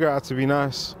trying to figure out how to be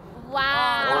nice.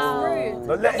 Wow.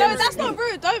 No, let No, him that's speak. not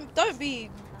rude. Don't be.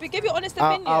 But give your honest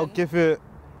opinion. I'll give it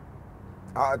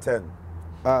Out of 10.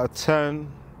 out of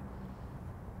 10.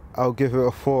 I'll give it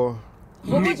a 4.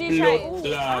 What would you change?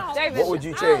 David, What would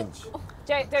you change?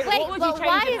 David, Wait, what would you but change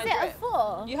why in is her it a drip?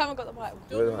 4? You haven't got the mic.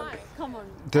 Come on.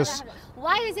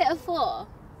 Why is it a 4?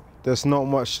 There's not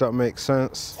much that makes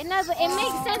sense. No, but it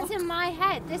makes sense in my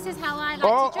head. This is how I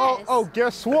like to dress. Oh,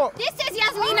 guess what? This is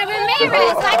Yasmina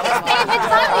Ramirez, like it's David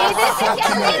Bunmii. This is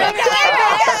Yasmina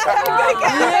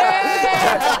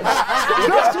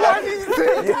That's what I need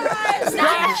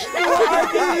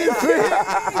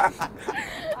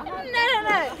to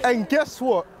No. And guess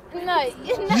what? No.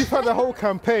 You've had a whole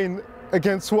campaign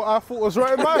against what I thought was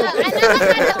right in mind. I never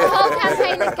had a whole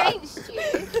campaign against you.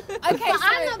 Okay, but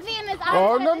I'm not being as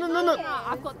Oh, no.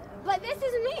 I've got. But this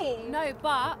is me. No,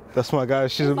 but. That's my guy.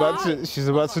 She's about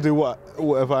to do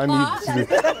whatever I need to do. Wait,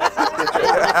 hold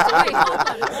on.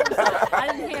 I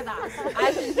didn't hear that.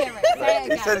 I didn't hear it. Say it He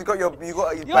again. said you got You're his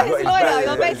back. lawyer.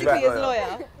 You're basically his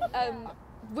lawyer. lawyer.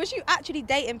 Was you actually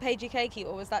dating Paigey Cakey,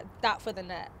 or was that for the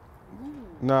net?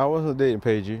 No, I wasn't dating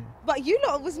Paigey. But you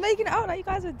lot was making it out like you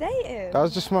guys were dating. That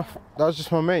was just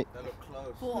my mate.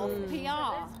 For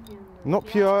PR. Not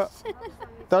PR.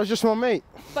 That was just my mate.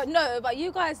 But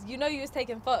you guys, you was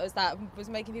taking photos that was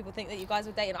making people think that you guys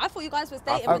were dating. I thought you guys was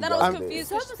dating, but then I was confused.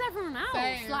 So was everyone else.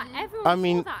 Like everyone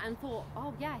saw that and thought,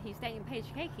 oh yeah, he's dating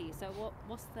Paigey Cakey. So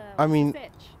what's the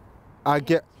stitch? I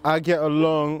get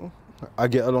along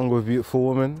with beautiful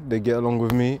women. They get along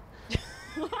with me.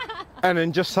 And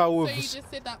then just how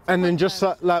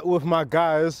like with my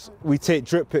guys, we take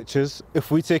drip pictures.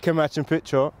 If we take a matching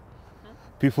picture,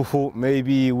 people thought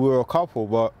maybe we were a couple,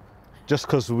 but just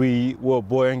because we were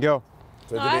boy and girl.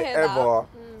 So did it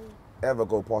ever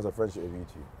go past a friendship with you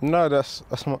two? No, that's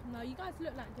my. No, you guys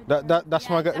look like That's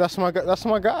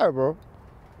my guy, bro.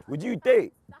 Would you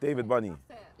date David Bunmii?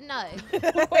 No.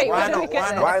 Wait, Why not?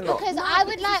 Why not? Because I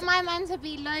would like my man to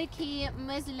be low-key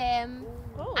Muslim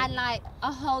and like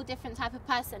a whole different type of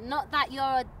person. Not that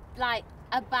you're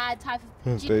a bad type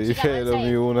of. Do you You get what I'm hated on me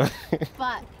saying? all night.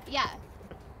 But yeah.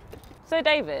 So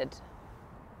David,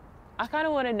 I kind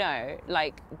of want to know,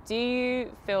 like, do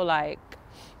you feel like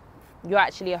you're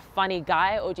actually a funny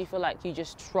guy, or do you feel like you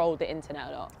just troll the internet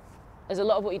a lot? There's a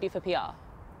lot of what you do for PR.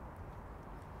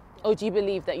 Or do you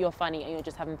believe that you're funny and you're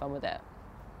just having fun with it?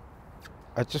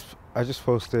 I just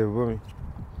posted with me.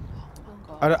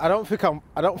 I don't think I'm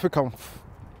not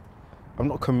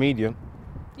a comedian.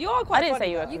 You are quite. I didn't funny,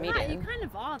 say you were a though. comedian. You kind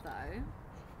of are though.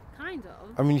 Kind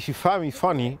of. I mean, if you find me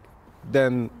funny,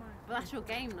 then But that's your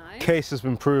game, though. case has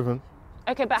been proven.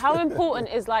 Okay, but how important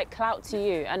is like clout to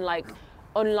you and like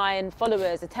online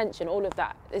followers, attention, all of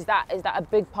that? Is that a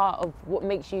big part of what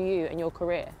makes you you and your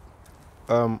career?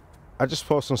 I just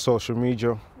post on social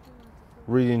media,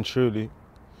 really and truly.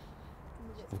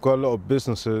 We've got a lot of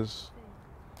businesses.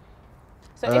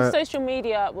 So if social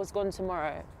media was gone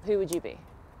tomorrow, who would you be?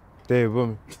 David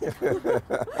Bunmii.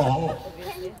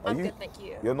 I'm good, thank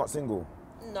you. You're not single?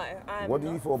 No. What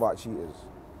do you feel about cheaters?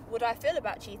 What do I feel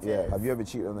about cheaters? Yeah. Have you ever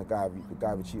cheated on a guy? Have the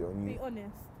guy ever cheated on you? Be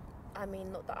honest. I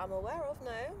mean, not that I'm aware of,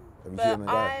 no. Have you But cheated on a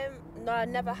guy? no, I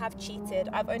never have cheated.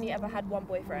 I've only ever had one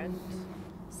boyfriend.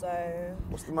 So.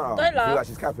 What's the matter? Don't Do you feel laugh. like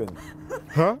she's capping?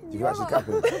 Huh? Do you feel like she's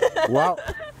capping? Wow.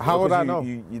 How would I Because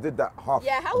know? You did that half.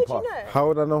 Yeah, how and would you puff. know? How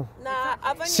would I know? Nah,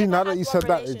 I've only See, ever now had that you one said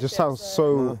that, it just relationship, sounds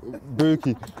so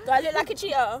booky. Do I look like a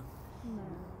cheater?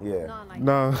 Yeah.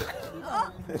 No.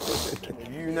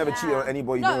 You never cheated on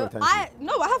anybody you No, don't I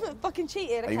haven't fucking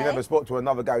cheated. Okay? You never spoke to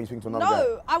another guy, you speak to another guy?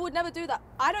 No, I would never do that.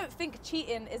 I don't think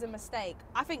cheating is a mistake.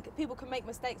 I think people can make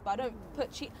mistakes, but I don't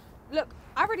put cheat. Look,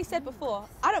 I already said before,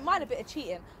 I don't mind a bit of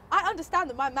cheating. I understand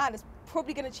that my man is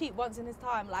probably gonna cheat once in his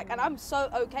time, and I'm so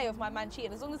okay with my man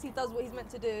cheating as long as he does what he's meant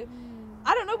to do.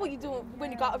 I don't know what you do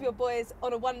when you go out with your boys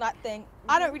on a one-night thing.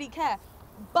 I don't really care,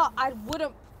 but I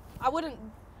wouldn't.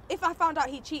 If I found out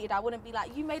he cheated, I wouldn't be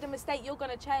like, you made a mistake, you're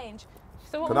gonna change.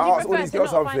 So what Can would I you ask all prefer these to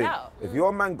girls not find something? out? If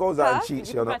your man goes out and Would cheats,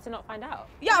 you you're prefer not. to not find out?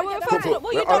 Yeah, I wouldn't find out.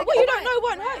 What you don't know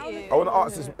won't hurt you. I want to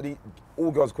ask this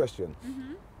all girls question.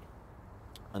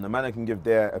 And the man can give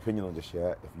their opinion on this,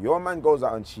 yeah? If your man goes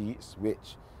out and cheats,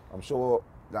 which I'm sure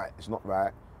like it's not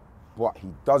right, but he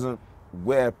doesn't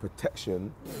wear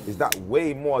protection, is that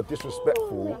way more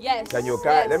disrespectful than your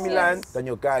guy, let me land, than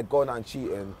your guy going out and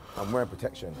cheating and wearing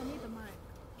protection?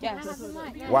 Yes.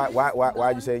 Why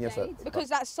are you saying yes, sir? Because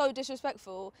that's so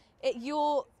disrespectful.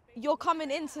 You're coming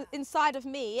inside of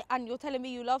me and you're telling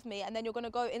me you love me, and then you're gonna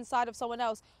go inside of someone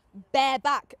else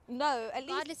bareback. No, at least.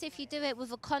 Regardless if you do it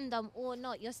with a condom or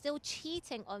not, you're still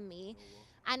cheating on me.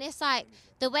 And it's like,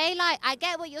 the way, like, I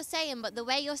get what you're saying, but the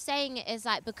way you're saying it is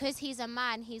like, because he's a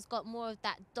man, he's got more of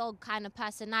that dog kind of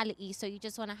personality, so you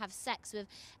just want to have sex with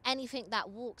anything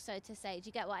that walks, so to say. Do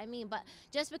you get what I mean? But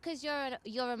just because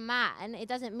you're a man, it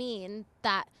doesn't mean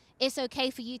that it's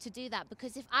okay for you to do that.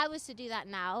 Because if I was to do that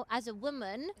now, as a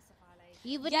woman,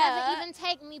 you would never even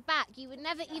take me back. You would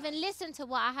never even listen to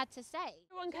what I had to say.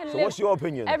 Everyone can So live, what's your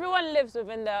opinion? Everyone lives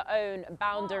within their own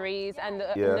boundaries and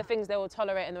the things they will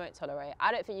tolerate and they won't tolerate.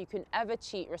 I don't think you can ever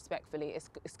cheat respectfully.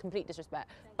 It's complete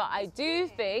disrespect. But I do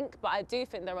think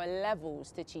there are levels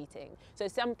to cheating. So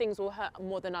some things will hurt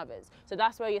more than others. So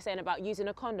that's where you're saying about using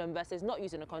a condom versus not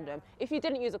using a condom. If you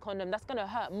didn't use a condom, that's gonna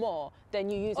hurt more than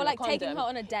you using a condom. Or like taking her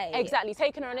on a date. Exactly,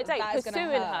 taking her on a date, That is gonna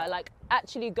pursuing hurt. her, like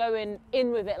actually going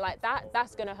in with it like that,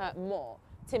 that's gonna hurt more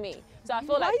to me. So I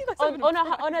feel like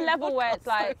on a level where it's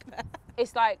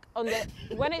like, on the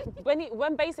what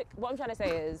I'm trying to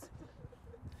say is,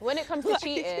 when it comes to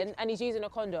cheating and he's using a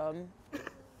condom,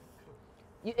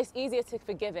 it's easier to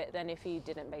forgive it than if he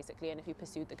didn't, basically, and if he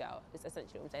pursued the girl. It's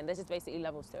essentially what I'm saying. There's just basically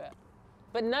levels to it.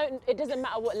 But no, it doesn't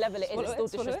matter what level it is,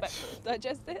 it's still disrespectful.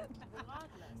 Digest it.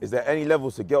 Is there any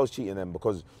levels to girls cheating then?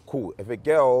 Because, cool, if a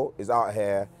girl is out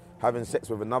here having sex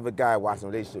with another guy whilst in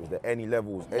a relationship, is there any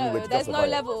levels? No, there's no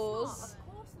levels.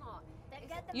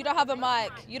 You don't have a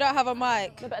mic. You don't have a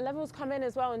mic. No, but levels come in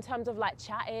as well in terms of like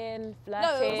chatting,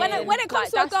 flirting. No, when it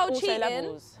comes to a girl cheating,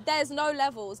 levels. there's no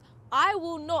levels. I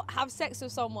will not have sex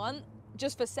with someone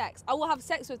just for sex. I will have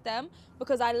sex with them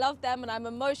because I love them and I'm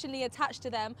emotionally attached to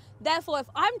them. Therefore, if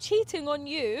I'm cheating on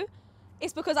you,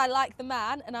 it's because I like the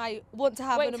man and I want to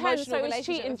have an emotional relationship with him. So is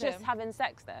cheating just having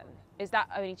sex then? Is that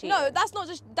only cheating? No, that's not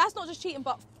just cheating.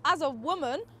 But as a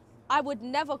woman, I would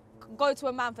never go to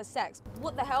a man for sex.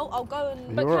 What the hell? I'll go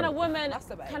and. But can a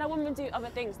woman do other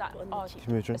things that are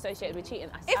associated with cheating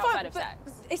outside of sex?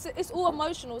 It's all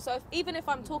emotional. So even if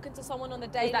I'm talking to someone on the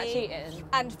daily, is that cheating?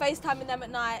 And FaceTiming them at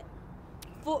night,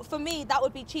 for me that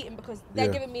would be cheating because they're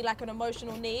giving me like an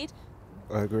emotional need.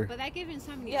 I agree. But they're giving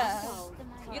somebody else.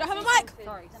 You don't have a mic?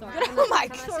 Sorry. You don't have a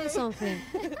mic? Can I say something?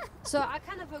 So I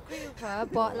kind of agree with her,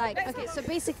 but like, okay, so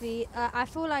basically, I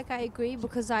feel like I agree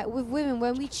because like with women,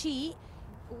 when we cheat,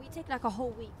 we take like a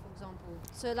whole week, for example.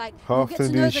 So like, we'll get to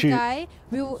know the guy.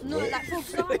 We will, no, like for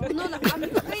example, no, like,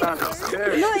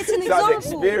 no, it's an example.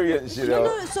 Experience, you know.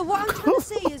 No, so what I'm trying to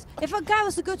say is, if a guy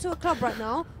was to go to a club right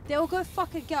now, they will go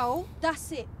fuck a girl.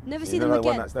 That's it. Never see them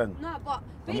again. No, but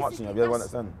I'm watching. Have you ever one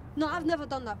that's done? No, I've never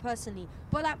done that personally.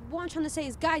 But like, what I'm trying to say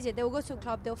is, guys, they will go to a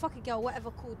club, they'll fuck a girl, whatever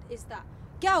called is that.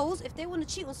 Girls, if they want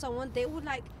to cheat on someone, they will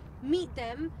like meet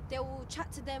them, they will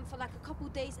chat to them for like a couple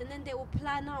days, and then they will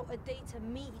plan out a day to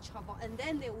meet each other, and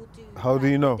then they will do. How do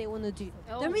you know? What they want to do.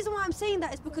 The reason why I'm saying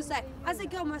that is because like, as a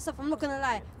girl myself, I'm not gonna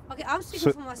lie. Okay, I'm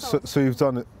speaking for myself. So you've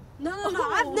done it? No,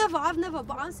 I've never.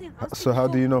 But I'm saying. So how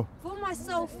do you know? For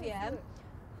myself, yeah.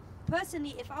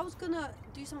 Personally, if I was gonna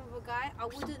do something with a guy, I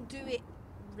wouldn't do it.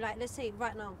 Like, let's say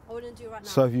right now, I wouldn't do it right now.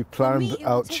 So have you planned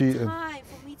out cheating? It would take time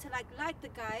for me to like the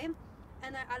guy,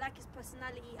 and I like his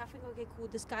personality. I think, okay, cool,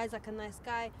 this guy's like a nice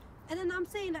guy, And then I'm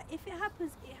saying that if it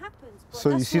happens, it happens. But So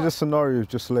you that's see what- the scenario you've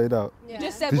just laid out. You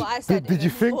just said Did- what I said. did you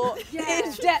think-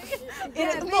 In depth.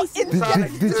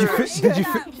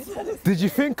 Did you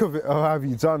think of it or have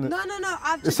you done it? No.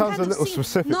 I've It just sounds kind a of little seen-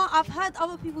 specific. No, I've heard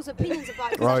other people's opinions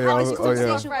about it. Oh, I've yeah, had this oh, yeah.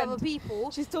 conversation with other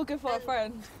people. She's talking for a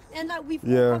friend. And like we've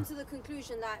Yeah. all come to the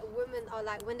conclusion that women are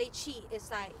like when they cheat,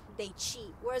 it's like they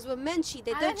cheat. Whereas when men cheat,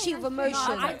 they don't cheat with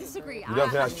emotion. I disagree. You don't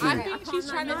think that's true? I think she's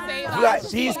trying to say I feel like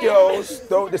these girls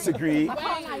don't disagree.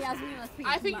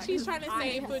 I think she's trying to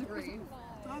say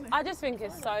I just think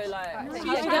it's so like.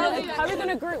 How are we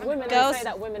gonna group women Girls- and say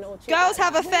that women all cheat? Girls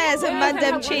have affairs and men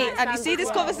them cheat. Have you seen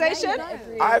this conversation?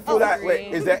 I feel like,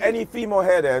 wait, is there any female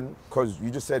here then? Because you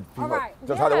just said female. Alright,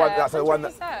 Just had a one, yeah, that's the one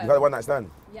that, 100%. you had a one night stand.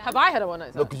 Have I had a one night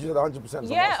stand? No, because you said 100%.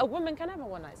 Yeah, a woman can have a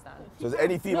one night stand. So is there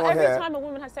any female Not every here? time a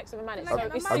woman has sex with a man, it's Have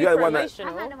it's you had super one night-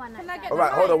 emotional. All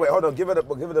right, hold on. Give her the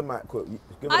mic, quick.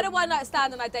 Give I her had the- a one night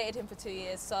stand and I dated him for 2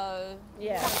 years, so.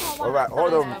 Yeah. All right,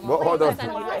 hold on. Hold on. No,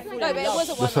 but it was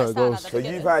a one That's how night it stand goes. at the So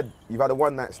beginning. you've had a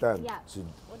one night stand. Yeah.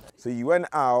 So you went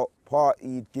out,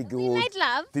 partied, giggled. We made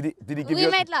love. Did he give We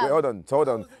you? made love. Wait, hold on.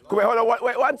 Come wait, hold on.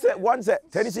 Wait, one sec.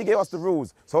 Tennessee gave us the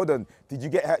rules. So hold on. Did you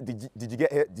get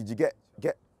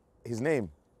his name?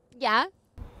 Yeah.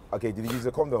 Okay. Did he use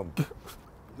a condom?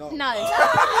 No.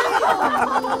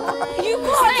 You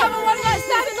can't have a one night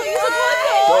stand and not use a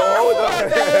condom. So hold on.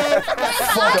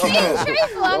 I'm being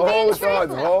truthful. I'm being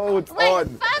truthful. Hold Wait, on.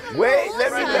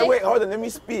 furthermore, Wait, hold on. Let me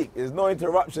speak. There's no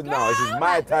interruption now. This is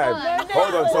my time.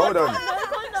 Hold on.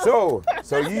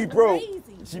 So you broke.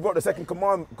 She broke the second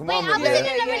commandment. Wait, I wasn't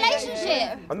in a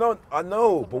relationship. I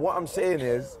know. But what I'm saying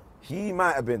is, he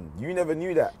might have been. You never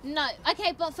knew that. No.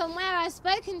 Okay, but from where I've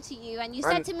spoken to you and you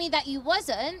said to me that you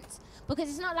wasn't, because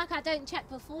it's not like I don't check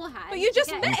beforehand. But you just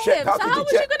get met it? him, so How could how you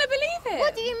was you check? going to believe it?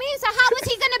 What do you mean? So how was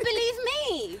he going to believe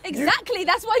me? Exactly,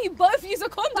 that's why you both use a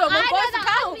condom But on I know both that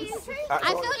I'm being accounts. truthful.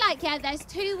 I feel like, yeah, there's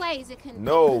two ways it can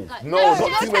No, go. not two you're ways.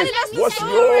 telling us the What's same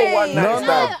your way. one night No,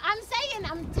 stand?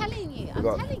 I'm telling you. Go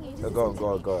on. telling you. Just Go listen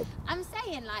to me. on. I'm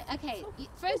saying, like, okay,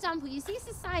 for example, you see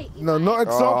society. No, not right?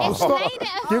 example. It's Stop. made it a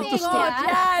Give thing the story.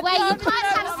 where you can't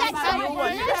have sex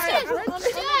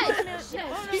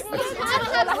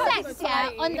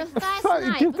on the first Sorry,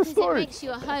 night give the because it story. makes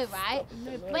you a hoe, right?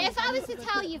 But if I was to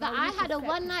tell you that I had a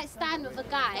one night stand with a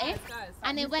guy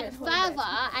and it went further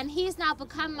and he's now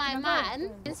become my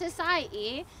man in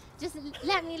society, just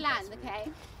let me land, okay?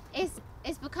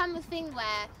 It's become a thing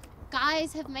where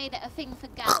guys have made it a thing for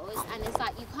girls, and it's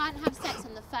like you can't have sex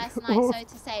on the first night,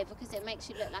 so to say, because it makes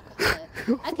you look like a hoe.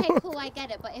 Okay, cool, I get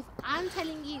it. But if I'm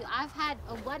telling you I've had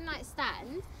a one night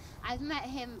stand, I've met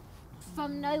him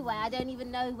from nowhere, I don't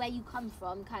even know where you come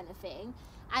from, kind of thing,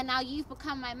 and now you've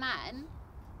become my man.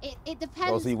 It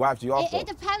depends. Oh, so he wiped you after? It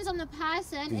depends on the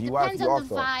person. Did It he wipe depends you on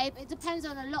the after? vibe. It depends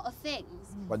on a lot of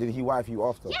things. But did he wife you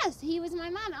after? Yes, he was my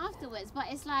man afterwards, but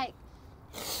it's like.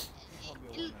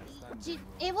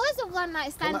 It was a one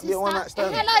night stand Can that to be a start. one-night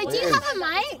stand? Hello, do It you is. have a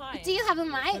mic? Do you have a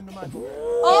mic? Oh my god,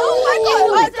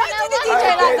 oh, don't do the DJ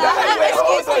like that.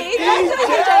 Excuse me, don't do the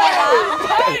DJ like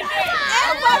that.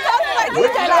 Everyone don't do my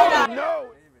DJ like that. No.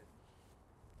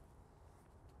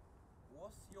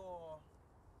 What's your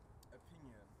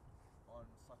opinion on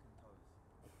sucking toes?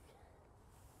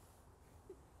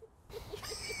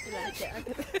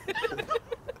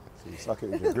 So you suck it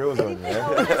with your grills on, yeah?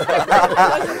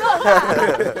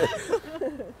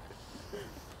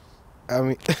 I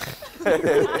mean,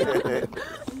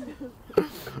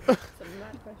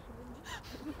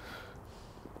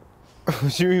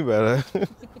 what do you mean by that?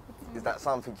 Is that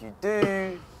something you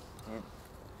do? You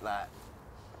like?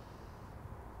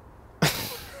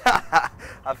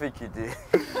 I think you do.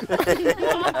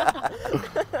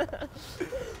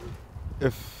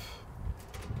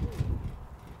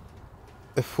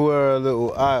 If we're a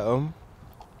little item,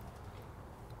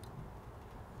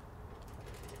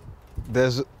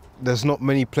 there's not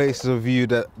many places of you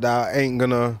that I ain't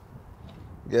gonna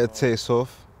get a taste of.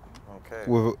 Okay.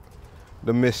 With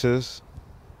the missus.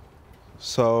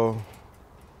 So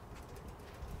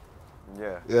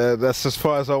yeah, that's as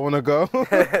far as I wanna go.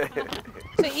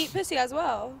 So you eat pussy as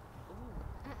well?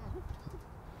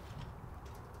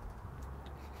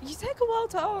 You take a while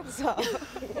to answer.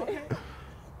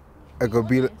 I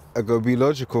gotta be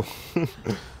logical.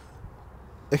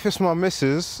 If it's my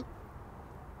missus,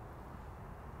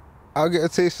 I'll get a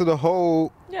taste of the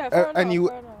whole, Yeah, fair enough, fair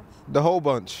enough. the whole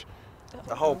bunch.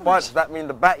 The whole bunch. Does that mean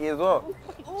the batty as well?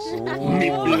 And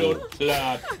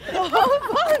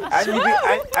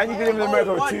you've been in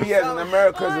America for 2 years, and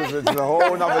America's is a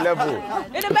whole nother level.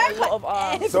 In America,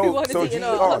 everyone is So do eating you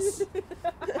ass. ask?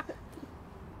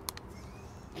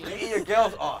 You eat your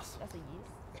girl's ass.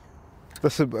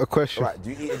 That's a question. Right,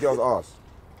 do you eat a girl's ass?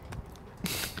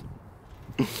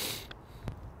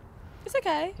 It's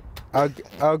okay.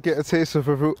 I'll get a taste of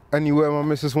it anywhere my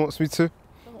missus wants me to.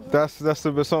 That's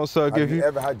the best answer I'll give you.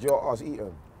 Have you ever had your ass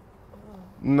eaten?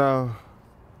 No.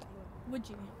 Would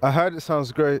you? I heard it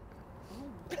sounds great,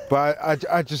 but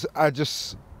I just,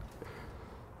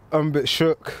 I'm a bit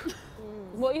shook.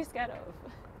 What are you scared of?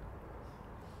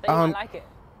 That you might like it.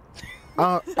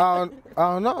 I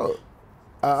don't know.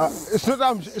 It's not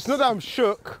that I'm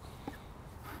shook.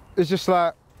 It's just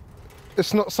like,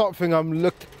 it's not something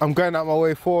I'm going out my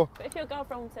way for. But if your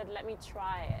girlfriend said, "Let me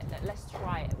try it. Let's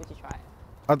try it," would you try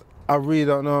it? I really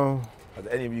don't know. Have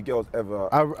any of you girls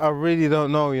ever? I really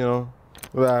don't know. You know,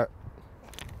 like.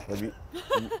 Have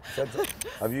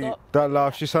you? That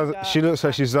laugh. She looks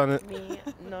like she's done it. Me,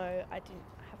 no, I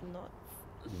have not.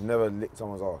 You've never licked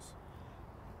someone's ass.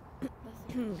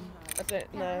 I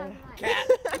don't know.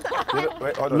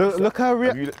 Wait, hold on. Look how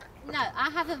real. No, I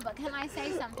haven't, but can I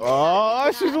say something?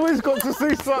 Oh, she's always got to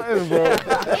say something, bro. If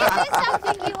it's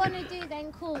something you want to do,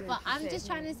 then cool. But I'm just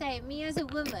trying to say, me as a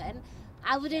woman,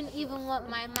 I wouldn't even want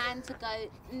my man to go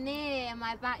near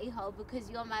my batty hole because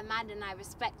you're my man and I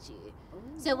respect you.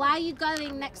 So why are you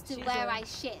going next to where I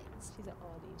shit?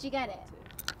 Do you get it?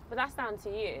 But that's down to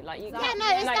you. Like you. Yeah, no,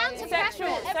 it's like, down to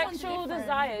preference. Sexual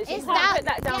desires. You It's can't put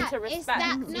that- that down yeah, to respect. No,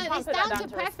 You can't it's put down that to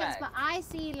preference, respect. but I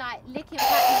see like licking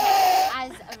back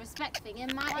as a respect thing.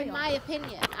 In my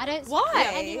opinion, I don't see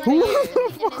anyone else's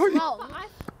opinion is wrong,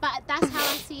 but that's how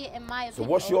I see it in my opinion. So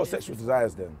what's your sexual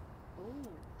desires then?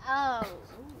 Oh,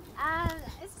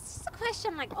 it's just a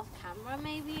question like off camera,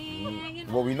 maybe. You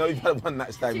know? Well, we know you've had one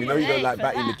night stand. We know you don't like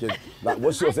batty licking. Like,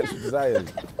 what's your sexual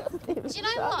desires? Do you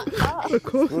know what?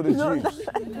 Spill the juice.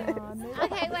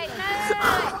 Okay, wait, no.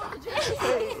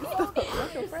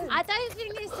 I don't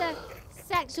think it's a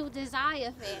sexual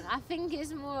desire thing. I think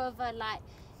it's more of a like,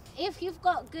 if you've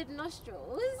got good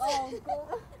nostrils. Oh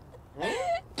God.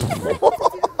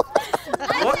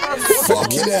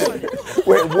 Fucking hell.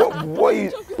 Wait, what are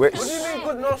you? Wait. What do you mean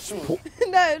good nostrils?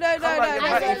 No. I don't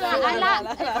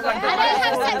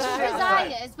have sexual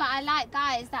desires, but I like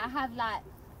guys that have like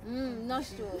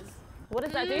nostrils. What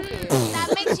does that do for you? That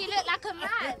makes you look like a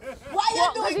man. Why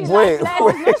are you doing Wait.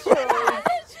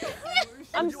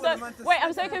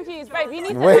 I'm so confused, babe. You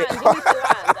need to Wait. land. You need to land.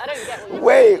 I don't get what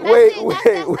you're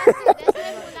Wait.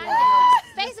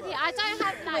 Basically, I don't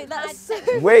have like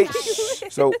Wait.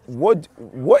 So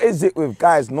what is it with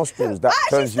guys' nostrils that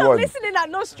turns you on? Listening at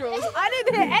nostrils. I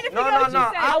didn't hear anything No, else no. you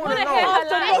said. I want to know.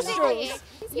 After nostrils.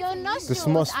 Your nostrils, This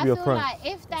must be I a feel prank. like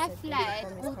if they're flared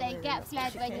or they get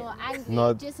flared when you're angry, No.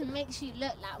 it just makes you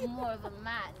look like more of a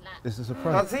man. Like, Is this a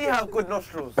prank? Does he have good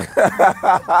nostrils? it could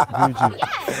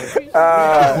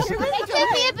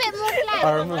be a bit more flared. I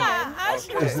remember.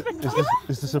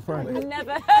 Is this a prank?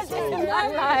 Never heard this in my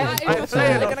life. I'm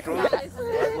saying nostrils.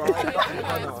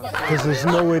 Because there's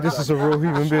no way this is a real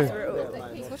human being.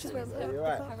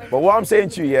 But what I'm saying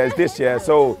to you, is this,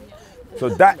 So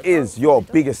that is your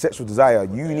biggest sexual desire.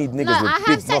 You need niggas No, with I big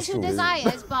have sexual nostrils.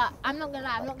 desires, but I'm not gonna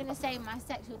lie. I'm not gonna say my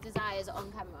sexual desires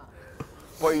on camera.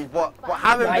 But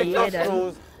having big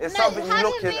nostrils is something you having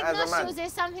look in big as a man. nostrils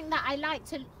is something that I like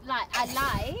to like. I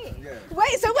like.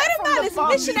 Wait, so when a man is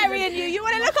missionary in you, you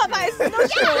want to look up at his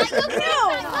nostrils? Yeah, like you're good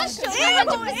at nostrils.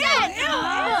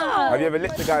 100%. Have you ever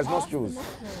licked a guy's nostrils?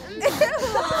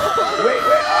 Wait.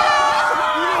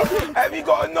 Have you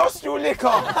got a nostril licker?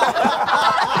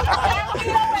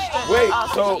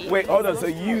 Wait, hold on. So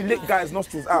you lick guys'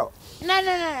 nostrils out? No.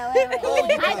 Wait. I don't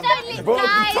lick guys'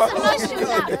 nostrils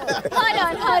out. Hold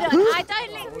on. I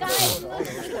don't lick guys'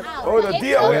 nostrils out. Hold on,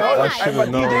 Dio, wait, hold on. Hey, but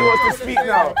DJ wants to speak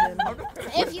now.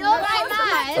 If you're my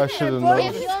man, I should've known.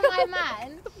 if you're my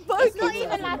man, it's not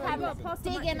even like I'm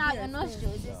digging out your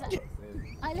nostrils. It's like,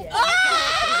 I lick.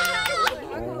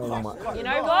 You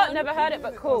know what? Never heard it,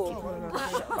 but cool.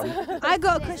 I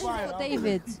got a question for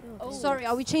David. Sorry,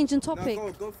 are we changing topic?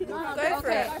 Go for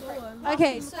it.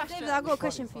 Okay, so David, I got a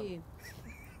question for you.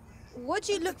 What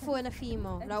do you look for in a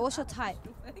female? Like, what's your type?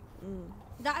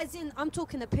 That is in, I'm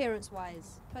talking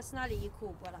appearance-wise. Personality, you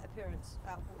cool, but like appearance.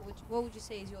 What would you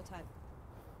say is your type?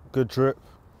 Good drip.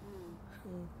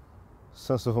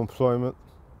 Sense of employment.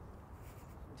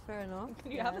 Fair enough.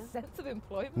 You have a sense of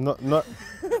employment.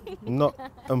 Not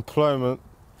employment.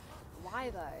 Why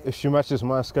though? If she matches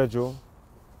my schedule.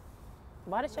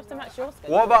 Why does she have to match your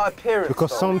schedule? What about appearance?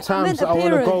 Because though? sometimes I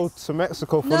want to go to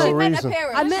Mexico for no reason.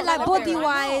 I meant like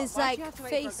body-wise, like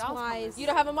face-wise. You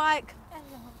don't have a mic?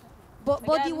 But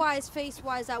body-wise,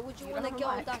 face-wise, like, would you want a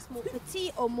girl that's more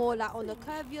petite or more like on the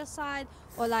curvier side,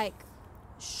 or like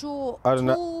short, I don't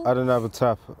tall? have a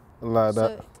type. like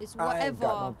that. So it's I ain't got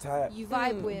no whatever type. you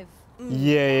vibe with.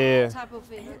 Yeah. Type of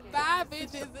thing. Bad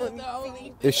bitches is the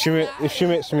only. If she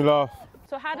makes me laugh.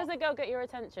 So how does a girl get your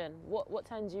attention? What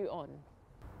turns you on?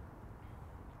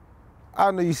 I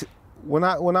don't know.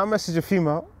 When I message a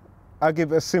female, I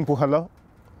give it a simple hello.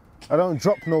 I don't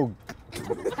drop no.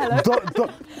 Hello.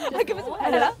 I give it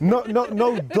a hello.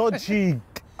 No dodgy.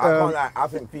 I can't lie, I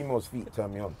think females' feet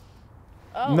turn me on.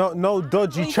 No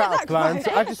dodgy chat lines.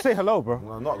 I just say hello, bro.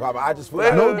 No, not but I just feel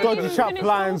like No dodgy chat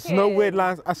lines, no weird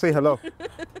lines. I say hello.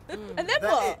 And then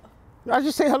what? I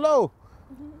just say hello.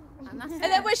 And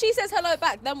then when she says hello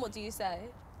back, then what do you say?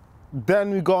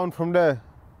 Then we go on from there.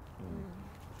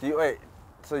 Do you wait?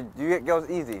 So do you get girls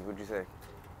easy? Would you say?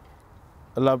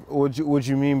 What do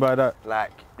you mean by that?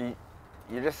 Like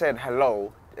you just said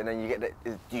hello, and then you get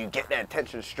do you get their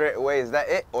attention straight away? Is that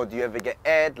it, or do you ever get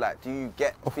aired? Like, do you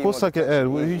get? Of course I get aired.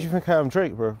 Who do you think I am,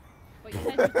 Drake, bro? But you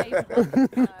said you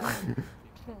paid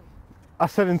I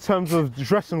said in terms of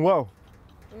dressing well.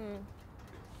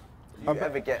 Do you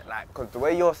ever get like, because the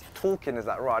way you're talking is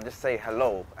like, right, I just say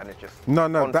hello, and it's just No,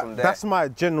 on from there. that's my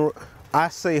general. I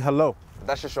say hello.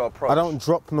 That's just your approach. I don't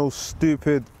drop no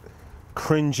stupid,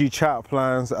 cringy chat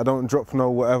plans. I don't drop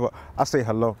no whatever. I say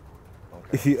hello. Okay.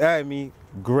 If you air me,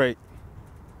 great.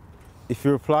 If you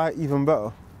reply, even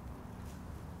better.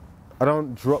 I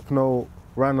don't drop no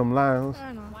random lines,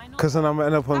 because then I'm gonna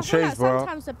end up on I feel shades, like bro.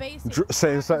 sometimes the basic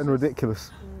Saying something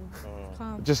ridiculous.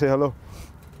 Just say hello.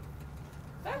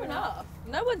 Fair enough.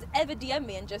 No one's ever DM'd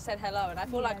me and just said hello, and I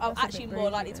feel like I'm actually more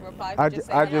likely to reply if you just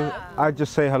say hello. I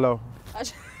just say hello.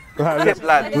 Tip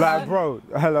line. Like, bro,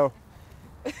 hello.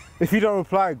 If you don't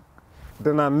reply,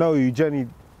 then I know you, Jenny,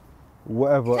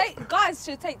 whatever. Guys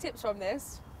should take tips from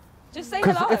this. Just say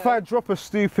Because hello. if I drop a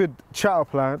stupid chat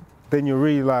plan, then you're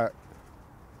really like,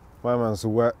 my man's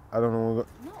wet, I don't know. No.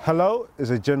 Hello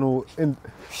is a general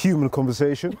human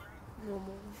conversation.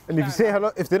 And if you say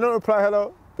hello, if they don't reply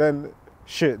hello, then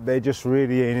shit, they just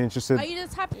really ain't interested. Are you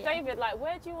just happy? David, like,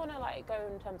 where do you want to like go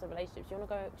in terms of relationships? Do you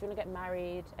want to get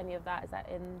married? Any of that? Is that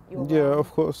in your Yeah, realm? of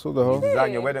course, what the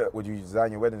hell? Would you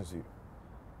design your wedding suit?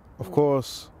 Of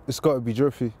course, it's got to be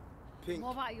drippy.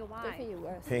 What about your wife?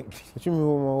 Pink. What do you mean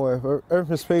with my wife?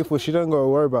 Everything's paid for, she don't got to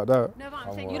worry about that. No, but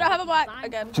I'm saying You don't have a mic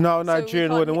again. Do you know how Nigerian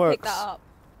so we wedding can't pick works?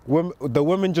 that up. The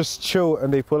women just chill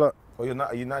and they pull up. Oh,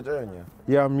 are you Nigerian, yeah?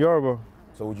 Yeah, I'm Yoruba.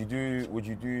 So would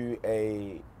you do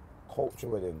a culture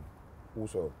wedding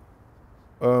also?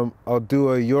 I'll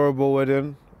do a Yoruba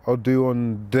wedding. I'll do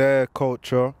on their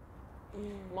culture,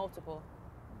 Multiple.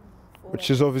 which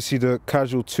is obviously the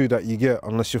casual two that you get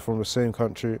unless you're from the same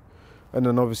country. And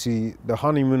then obviously the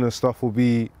honeymoon and stuff will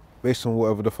be based on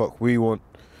whatever the fuck we want.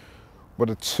 But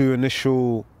the two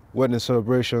initial wedding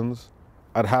celebrations,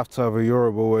 I'd have to have a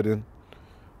Yoruba wedding,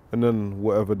 and then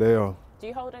whatever they are. Do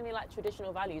you hold any like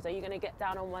traditional values? Are you going to get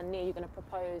down on one knee? Are you going to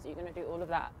propose? Are you going to do all of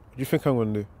that? What do you think I'm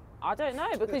gonna do? I don't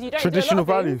know, because you don't Traditional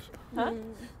do a lot of things. values.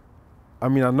 Huh? I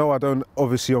mean, I know I don't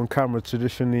obviously on camera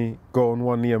traditionally go on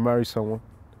one knee and marry someone,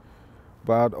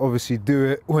 but I'd obviously do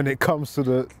it when it comes to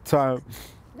the time.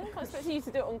 No, I'm expecting you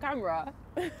to do it on camera.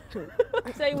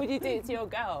 I'm saying, would you do it to your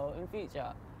girl in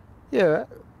future? Yeah,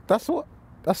 that's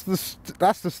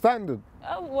the standard.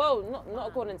 Oh, well, not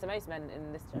according to most men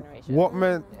in this generation. What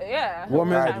men? Yeah. What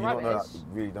men? You don't know that you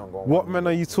really don't go on What one men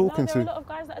are you talking No, there are a to? lot of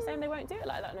guys that are saying they won't do it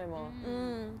like that no more.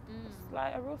 It's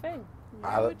like a real thing.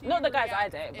 I- Not the guys I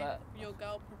date, but If your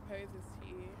girl proposes to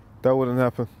you. That wouldn't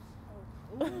happen.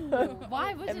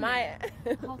 Why wouldn't It might.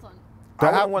 it? Hold on. I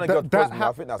don't want to go to that prison.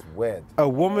 I think that's weird. A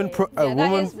woman,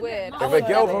 That is weird. If a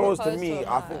girl proposed to me,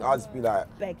 I think I'd just be like,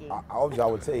 Begging. obviously I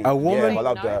would say, A woman- yeah, if I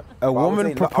loved her. a But I would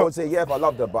woman say, I would say, yeah, if I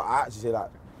loved her, but I actually say like,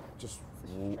 just,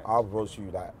 I'll propose to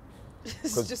you, like,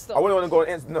 because Just I wouldn't want to go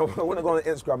on I wouldn't go on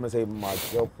Instagram and say, my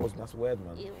girl proposed. That's weird,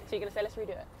 man. so you're going to say, let's redo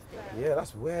it? Yeah,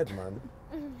 that's weird, man.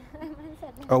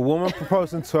 a woman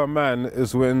proposing to a man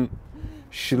is when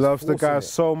she loves the guy forcing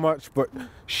it. so much, but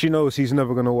she knows he's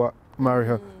never gonna marry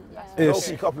her.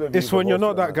 Low-key couple of you It's when you're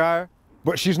not proposed that to her, guy,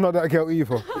 but she's not that girl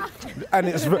either.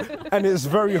 and it's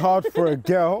very hard for a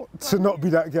girl to not be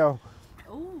that girl.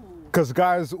 Because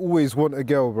guys always want a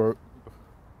girl, bro.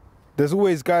 There's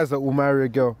always guys that will marry a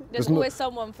girl. There's always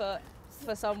someone for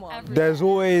someone. There's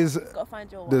always Gotta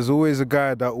find your one. there's always a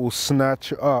guy that will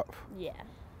snatch up Yeah.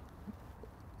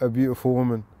 a beautiful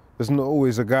woman. There's not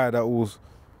always a guy that will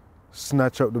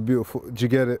snatch up the beautiful. Do you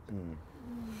get it?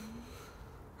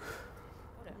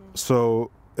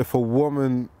 So if a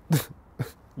woman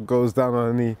goes down on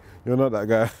her knee, you're not that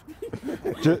guy.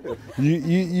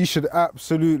 you should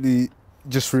absolutely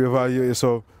just reevaluate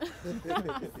yourself.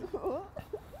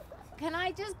 can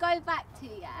I just go back to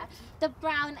the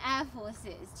brown Air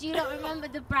Forces? Do you not remember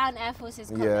the brown Air Forces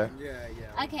comment?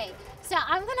 Yeah. Okay, so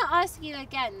I'm gonna ask you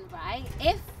again, right?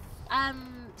 If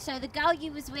so the girl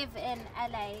you was with in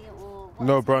LA or what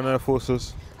No brown Air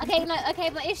Forces. Okay,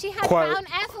 but if she had brown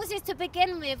Air Forces to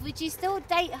begin with, would you still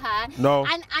date her? No.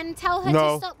 And tell her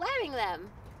to stop wearing them?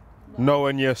 No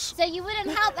and yes. So you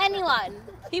wouldn't help anyone?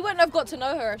 He wouldn't have got to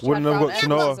know her if she Wouldn't had have brown got to Air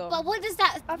know Forces her. on. But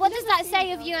what does that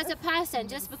say of you as a person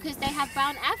just because they have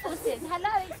brown Air Forces? Hello,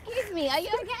 excuse me, are you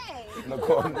okay? No,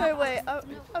 wait,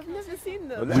 I've never seen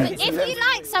them. But if you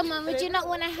like someone, would you not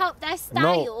want to help their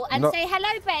style and say,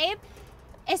 hello, babe?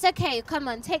 It's okay, come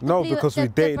on, take the No, blue, because the we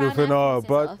dated brown within Air our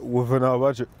Forces off. within our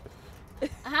budget.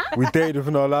 Huh? We dated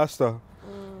within our lifestyle.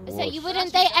 So you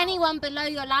wouldn't date anyone below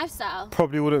your lifestyle?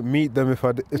 Probably wouldn't meet them if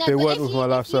No, they weren't with my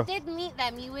lifestyle. If you did meet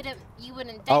them, you wouldn't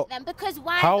date them because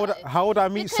why? How would I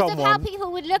meet because someone? Because of how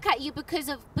people would look at you because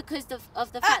of the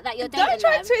fact that you're dating Don't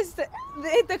try them. to twist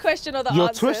the question or the You're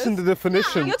answers. twisting the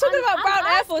definition. You're talking about brown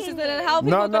Air Forces and then how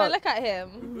people are No. going to look at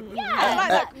him. Yeah. I don't like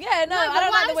that. Yeah, no, I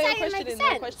don't like the way you're saying questioning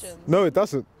makes the questions. No, it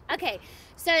doesn't. Okay,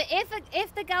 so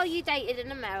if the girl you dated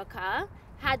in America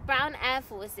had brown Air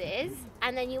Forces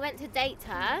and then you went to date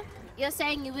her, you're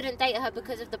saying you wouldn't date her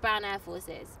because of the brown Air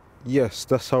Forces? Yes,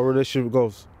 that's how a relationship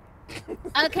goes.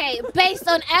 Okay, based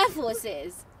on Air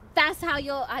Forces, that's how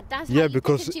you're. That's how you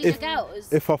because pick and choose your girls.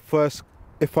 if Wait,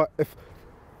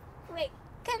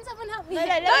 can someone help me? No,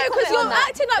 because you're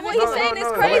acting like what he's saying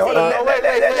is crazy.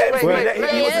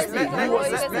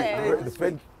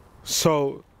 Wait.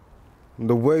 So,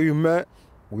 the way we met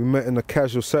in a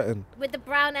casual setting. With the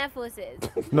brown Air Forces.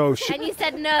 No, and you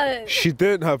said no. She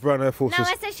didn't have brown Air Forces. No,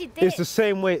 I said she did. It's the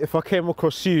same way. If I came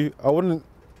across you, I wouldn't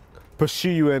pursue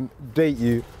you and date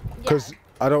you because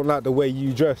I don't like the way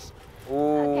you dress.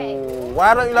 Ooh,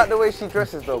 why don't you like the way she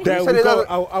dresses though? There You said we it go.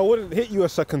 doesn't- I wouldn't hit you a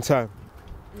second time.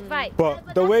 Right.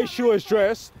 But the way she was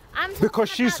dressed, I'm because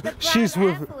she's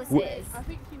with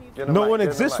no one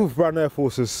exists with brown Air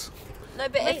Forces. No,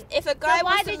 but if a guy why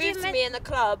wants to did you move to me in the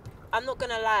club, I'm not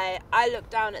gonna lie, I look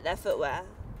down at their footwear.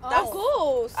 Of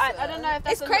course. I don't know if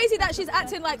that's It's crazy that she's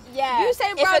acting like Yeah. you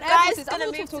saying If brown a Air guy's Forces. I'm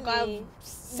gonna not move talking to about me,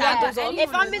 sandals on.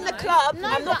 If I'm in the club, No,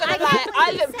 I'm not but gonna I lie, get what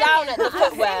I you're look down at the saying. I'm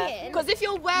footwear. saying- Because if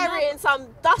you're wearing some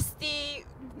dusty,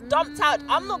 dumped out,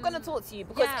 I'm not gonna talk to you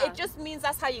because it just means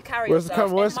that's how you carry Where's the yourself.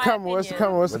 camera? Where's the camera? Where's the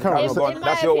camera? Where's the camera? Go on.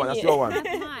 That's your one. That's your one.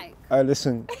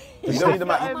 Listen. You don't need the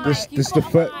mic.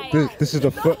 This is the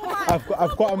first.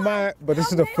 I've got a mic, but this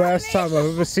is the first time I've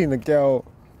ever seen a girl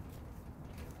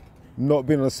not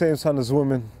being on the same side as a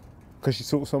woman because she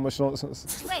talks so much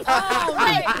nonsense. Wait, come on,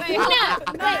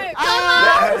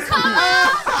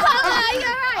 you're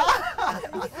right.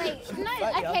 Wait, no,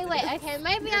 okay,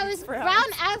 maybe I was brown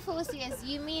Air Forces.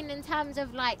 You mean in terms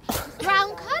of like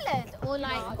brown coloured or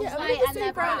like white and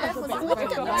they're brown Air Forces? Oh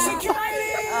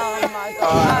my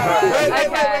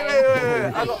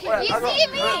You see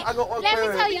me? Let me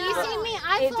tell you, you see me?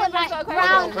 I thought like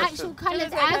brown actual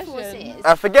coloured Air Forces.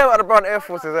 I forget about the brown Air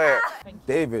Forces, eh?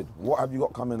 David, what have you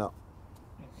got coming up?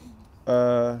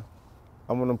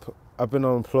 I've been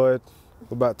unemployed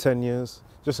for about 10 years.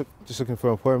 Just looking for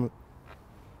employment.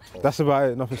 That's about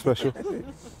it. Nothing special.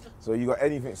 So you got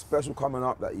anything special coming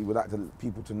up that you would like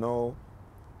people to know?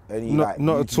 Any Not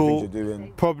YouTube at things all. you're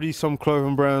doing? Probably some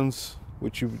clothing brands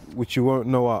which you won't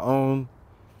know I own,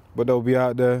 but they'll be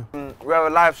out there. We have a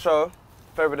live show,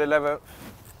 February 11th.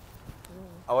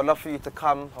 I would love for you to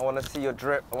come. I want to see your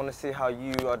drip. I want to see how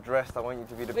you are dressed. I want you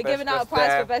to be the We're best giving out a dressed prize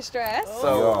there. for best dress.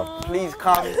 So please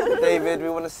come, David. We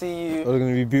want to see you. They're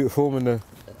gonna be beautiful women there.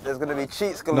 There's going to be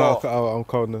cheats galore. No, I'm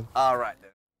cold now. All right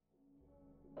then.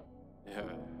 Yeah.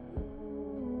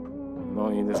 No,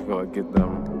 you just gotta get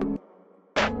them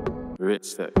rich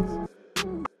sex.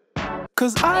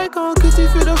 Cause I can't kiss you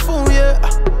through the phone, yeah.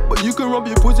 But you can rub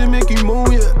your pussy, make you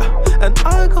moan, yeah. And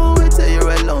I can't wait till you're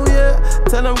alone, yeah.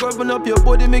 Tell I'm grabbing up your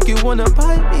body, make you wanna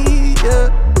bite me, yeah.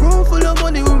 Room full of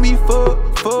money with me, fuck.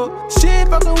 Shit,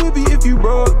 fucking with you if you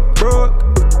broke.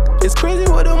 It's crazy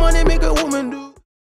what the money make a woman do.